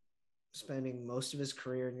 spending most of his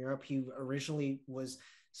career in Europe. He originally was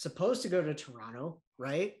supposed to go to Toronto,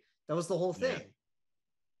 right? That was the whole thing. Yeah.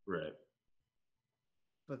 Right.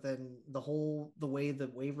 But then the way the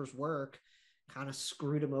waivers work kind of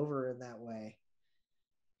screwed him over in that way.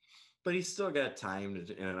 But he still got time and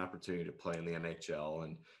an opportunity to play in the NHL,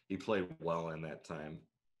 and he played well in that time.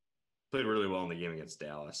 Played really well in the game against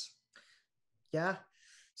Dallas. Yeah.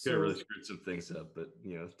 Could have really screwed some things up, but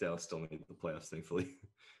Dallas still made the playoffs, thankfully.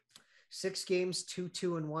 6 games,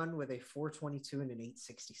 2-2-1 with a 4.22 and an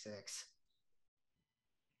 8.66.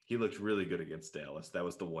 He looked really good against Dallas. That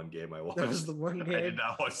was the one game I watched. That was the one game. I did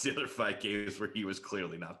not watch the other 5 games where he was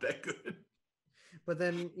clearly not that good. But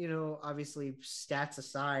then, obviously, stats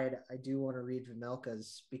aside, I do want to read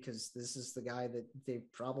Vejmelka's because this is the guy that they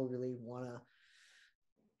probably want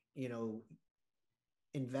to,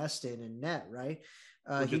 invest in net, right?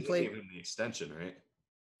 He played him the extension, right?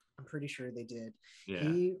 I'm pretty sure they did. Yeah.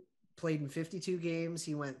 He played in 52 games.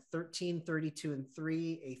 He went 13, 32, and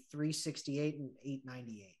 3, a 3.68 and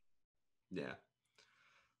 8.98. Yeah.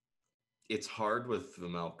 It's hard with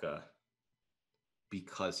Vejmelka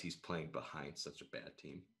because he's playing behind such a bad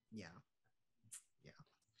team. Yeah. Yeah.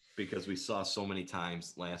 Because we saw so many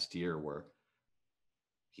times last year where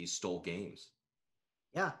he stole games.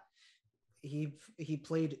 Yeah. He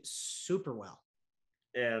played super well.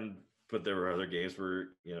 But there were other games where,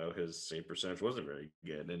 his save percentage wasn't very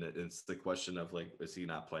good. And it's the question of like, is he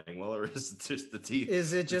not playing well, or is it just the team?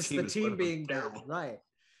 Is it just the team being bad? Right.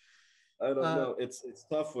 I don't know. It's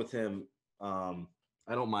tough with him.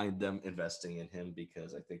 I don't mind them investing in him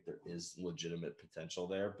because I think there is legitimate potential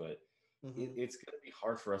there, but it's going to be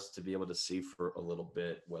hard for us to be able to see for a little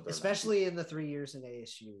bit whether, especially in the 3 years in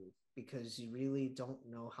ASU, because you really don't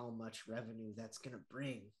know how much revenue that's going to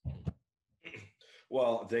bring.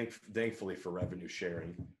 Well, thankfully for revenue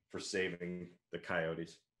sharing for saving the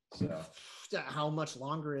Coyotes. So, how much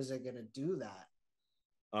longer is it going to do that?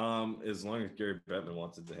 As long as Gary Bettman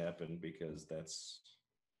wants it to happen, because that's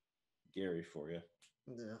Gary for you.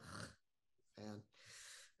 Ugh, man.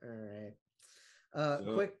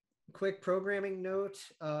 All right. Quick programming note.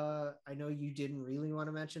 I know you didn't really want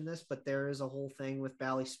to mention this, but there is a whole thing with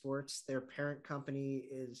Bally Sports. Their parent company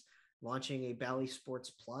is launching a Bally Sports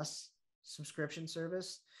Plus subscription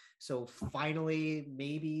service. So finally,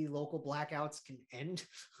 maybe local blackouts can end.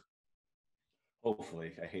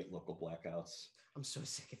 Hopefully. I hate local blackouts. I'm so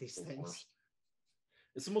sick of these things.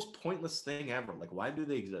 It's the most pointless thing ever. Like, why do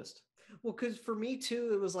they exist? Well, because for me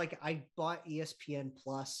too, it was like I bought ESPN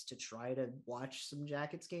Plus to try to watch some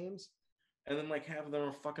Jackets games, and then like half of them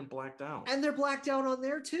are fucking blacked out, and they're blacked out on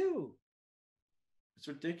there too. It's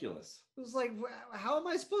ridiculous. It was like, how am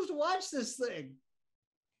I supposed to watch this thing?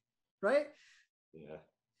 Right? Yeah.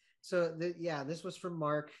 So this was from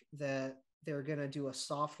Mark that they're gonna do a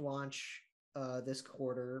soft launch this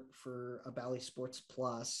quarter for a Bally Sports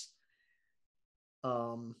Plus.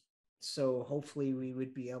 So hopefully we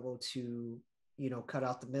would be able to, cut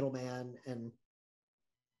out the middleman and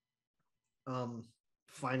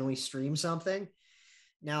finally stream something.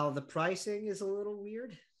 Now the pricing is a little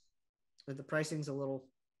weird. The pricing's a little,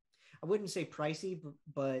 I wouldn't say pricey,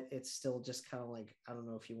 but it's still just kind of like, I don't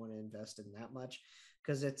know if you want to invest in that much,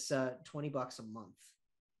 because it's $20 a month.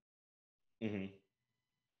 Mm-hmm.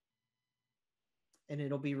 And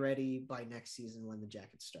it'll be ready by next season when the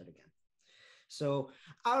Jackets start again. So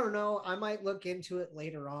I don't know. I might look into it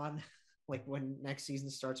later on. Like when next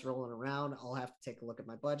season starts rolling around, I'll have to take a look at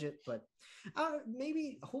my budget, but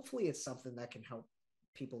hopefully it's something that can help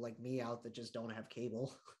people like me out that just don't have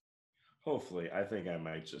cable. Hopefully. I think I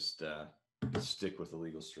might just stick with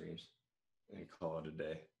illegal streams and call it a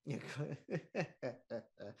day.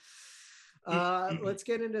 Let's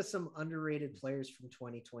get into some underrated players from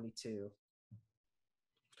 2022.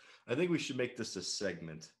 I think we should make this a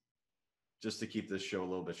segment just to keep this show a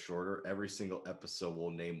little bit shorter. Every single episode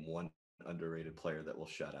we'll name one underrated player that we'll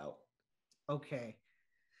shout out. Okay.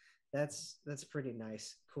 That's pretty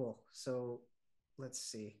nice. Cool. So let's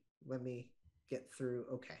see. Let me get through.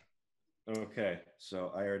 Okay.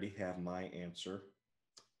 So I already have my answer.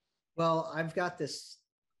 Well, I've got this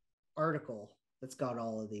article that's got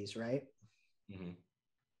all of these, right? Mm-hmm.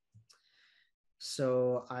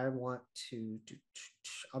 So I want to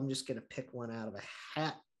I'm just going to pick one out of a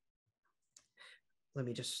hat. Let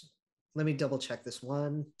me double check this.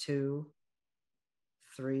 1, 2,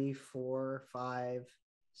 3, 4, 5,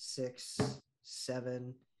 6,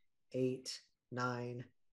 7, 8, 9,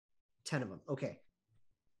 10 of them. Okay.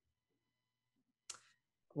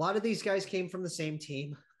 A lot of these guys came from the same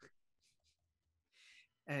team.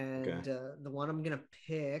 And the one I'm going to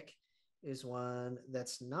pick is one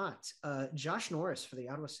that's not. Josh Norris for the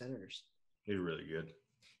Ottawa Senators. He's really good.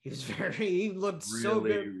 He looked really, so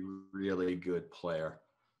good. Really good player.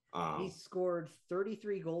 He scored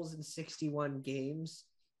 33 goals in 61 games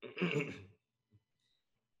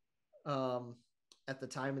at the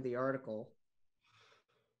time of the article.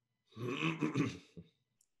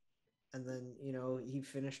 And then, he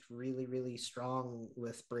finished really, really strong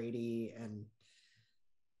with Brady and,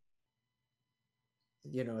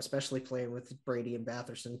 especially playing with Brady and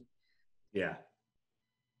Batherson. Yeah.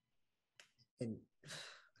 And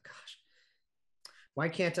gosh, why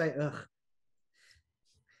can't I?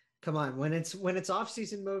 Come on, when it's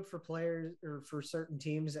off-season mode for players or for certain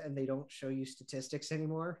teams and they don't show you statistics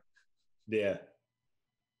anymore. Yeah.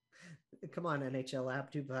 Come on, NHL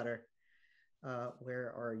app, do better.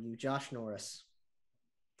 Where are you? Josh Norris.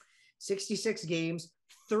 66 games,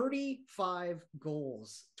 35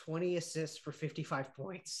 goals, 20 assists for 55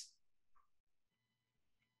 points.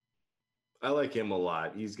 I like him a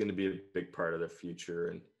lot. He's going to be a big part of their future,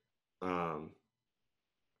 and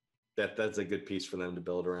that's a good piece for them to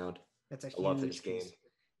build around. That's a huge I love his game. Piece.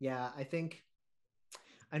 Yeah,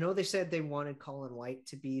 I know they said they wanted Colin White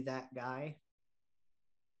to be that guy.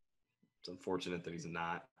 It's unfortunate that he's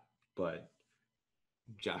not, but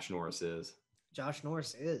Josh Norris is.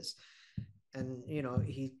 And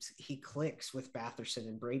he clicks with Batherson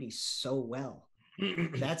and Brady so well.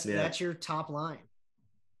 That's your top line.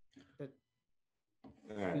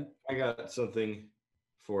 All right, I got something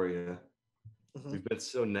for you. Mm-hmm. We've been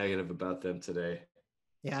so negative about them today.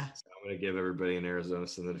 Yeah. So I'm going to give everybody in Arizona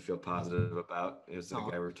something to feel positive about. It was the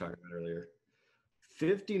guy we were talking about earlier.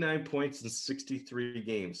 59 points in 63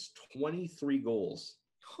 games, 23 goals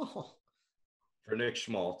for Nick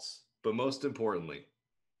Schmaltz. But most importantly,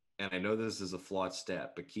 and I know this is a flawed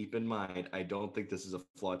stat, but keep in mind, I don't think this is a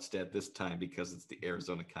flawed stat this time because it's the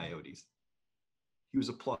Arizona Coyotes. He was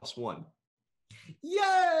a +1.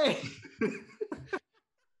 Yay!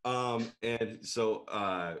 And so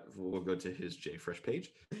we'll go to his JFresh page.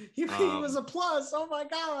 He was a plus. Oh my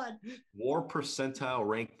God. WAR percentile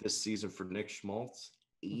ranked this season for Nick Schmaltz,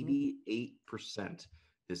 88%.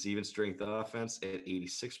 His even strength offense at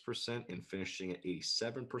 86% and finishing at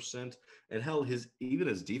 87%. And hell, his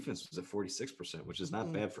defense was at 46%, which is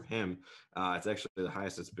not bad for him. It's actually the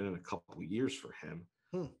highest it's been in a couple of years for him.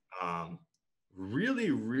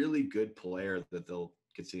 Really, really good player that they'll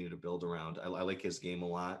continue to build around. I like his game a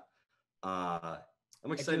lot. I'm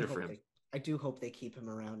excited for him. I do hope they keep him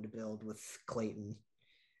around to build with Clayton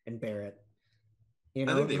and Barrett. I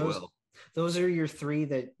think they will. Those are your three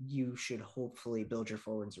that you should hopefully build your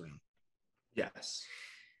forwards around. Yes.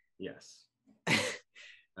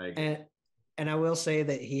 I agree. And I will say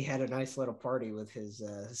that he had a nice little party with his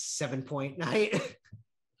 7-point night.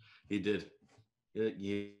 He did.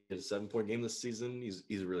 He had a 7-point game this season.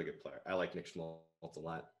 He's a really good player. I like Nick Schmaltz a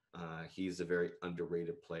lot. He's a very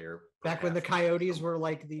underrated player. Back when the Coyotes were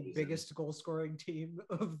like the biggest goal scoring team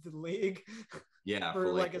of the league. Yeah,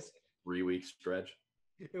 for like a 3-week stretch.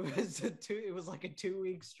 It was like a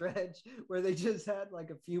 2-week stretch where they just had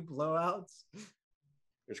like a few blowouts. It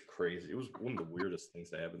was crazy. It was one of the weirdest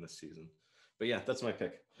things that happened this season. But yeah, that's my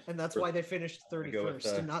pick. And that's why they finished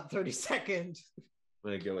 31st and not 32nd. I'm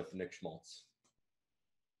going to go with Nick Schmaltz.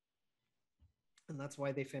 And that's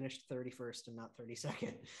why they finished 31st and not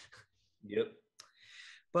 32nd. Yep.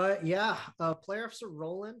 But yeah, playoffs are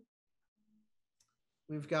rolling.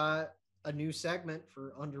 We've got a new segment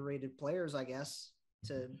for underrated players, I guess,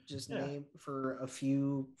 to just name for a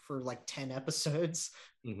few, for like 10 episodes.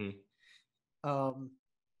 Mm-hmm.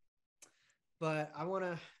 But I want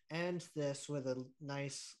to end this with a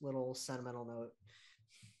nice little sentimental note.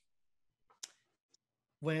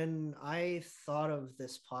 When I thought of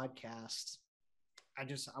this podcast,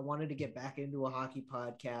 I wanted to get back into a hockey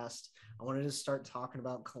podcast. I wanted to start talking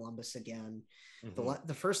about Columbus again. Mm-hmm.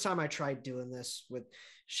 The first time I tried doing this with,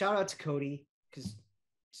 shout out to Cody, because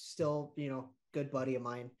still, good buddy of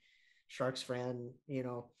mine, Sharks fan,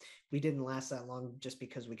 we didn't last that long just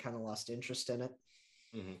because we kind of lost interest in it.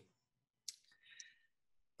 Mm-hmm.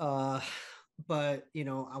 But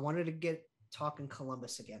I wanted to get talking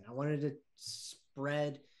Columbus again. I wanted to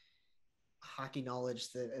spread hockey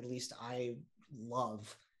knowledge that at least I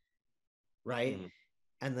love, right? Mm-hmm.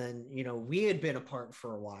 And then we had been apart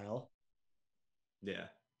for a while. Yeah.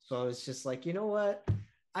 So I was just like, you know what?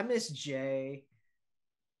 I miss Jay.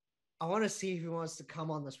 I want to see if he wants to come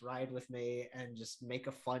on this ride with me and just make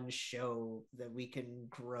a fun show that we can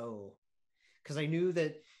grow. Because I knew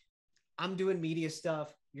that I'm doing media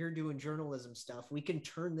stuff, you're doing journalism stuff. We can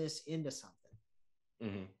turn this into something.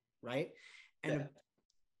 Mm-hmm. Right? And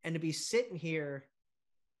to be sitting here,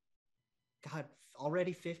 God,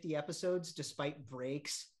 already 50 episodes despite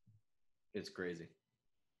breaks. It's crazy.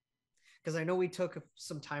 Because I know we took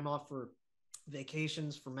some time off for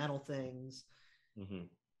vacations, for mental things. Mm-hmm.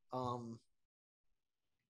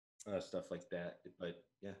 Stuff like that. But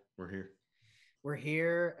yeah, we're here. We're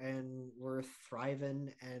here and we're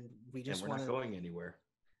thriving, and we just want to. We're not going anywhere.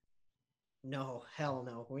 No, hell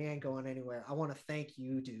no. We ain't going anywhere. I want to thank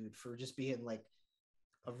you, dude, for just being like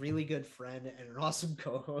a really good friend and an awesome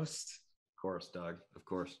co-host. Of course, dog. Of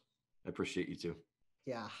course. I appreciate you too.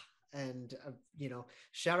 Yeah. And,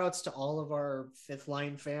 shout outs to all of our Fifth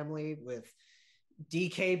Line family, with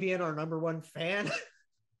DK being our number one fan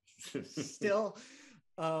still.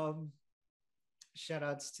 Shout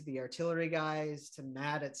outs to the artillery guys, to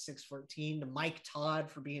Matt at 614, to Mike Todd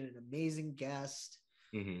for being an amazing guest.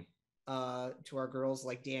 Mm-hmm. To our girls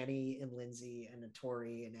like Danny and Lindsay and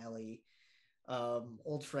Tori and Ellie,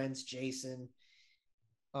 old friends, Jason,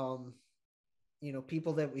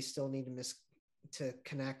 people that we still need to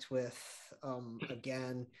connect with,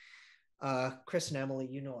 again, Chris and Emily,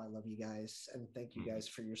 I love you guys, and thank you guys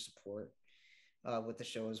for your support, with the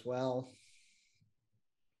show as well.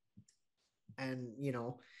 And,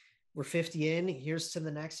 we're 50 in, here's to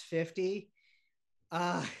the next 50.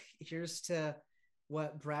 Here's to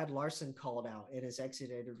what Brad Larson called out in his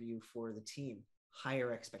exit interview for the team: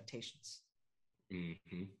 higher expectations.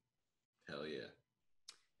 Mm-hmm. Hell yeah.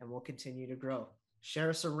 And we'll continue to grow. Share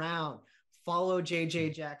us around. Follow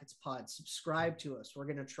JJ Jackets Pod. Subscribe to us. We're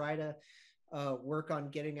going to try to work on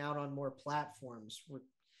getting out on more platforms.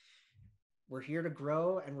 We're here to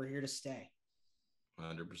grow, and we're here to stay.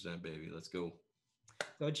 100%, baby. Let's go.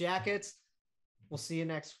 Go Jackets. We'll see you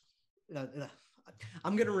next.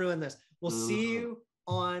 I'm going to ruin this. We'll see you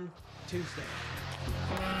on Tuesday.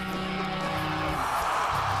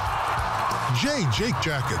 Jake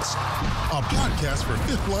Jackets, a podcast for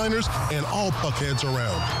fifth liners and all puckheads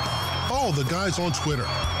around. Follow the guys on Twitter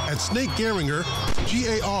at Snake Gehringer,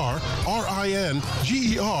 GARRINGER,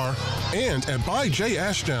 and at by J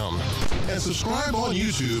Ashdown. And subscribe on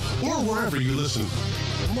YouTube or wherever you listen.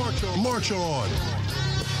 March on.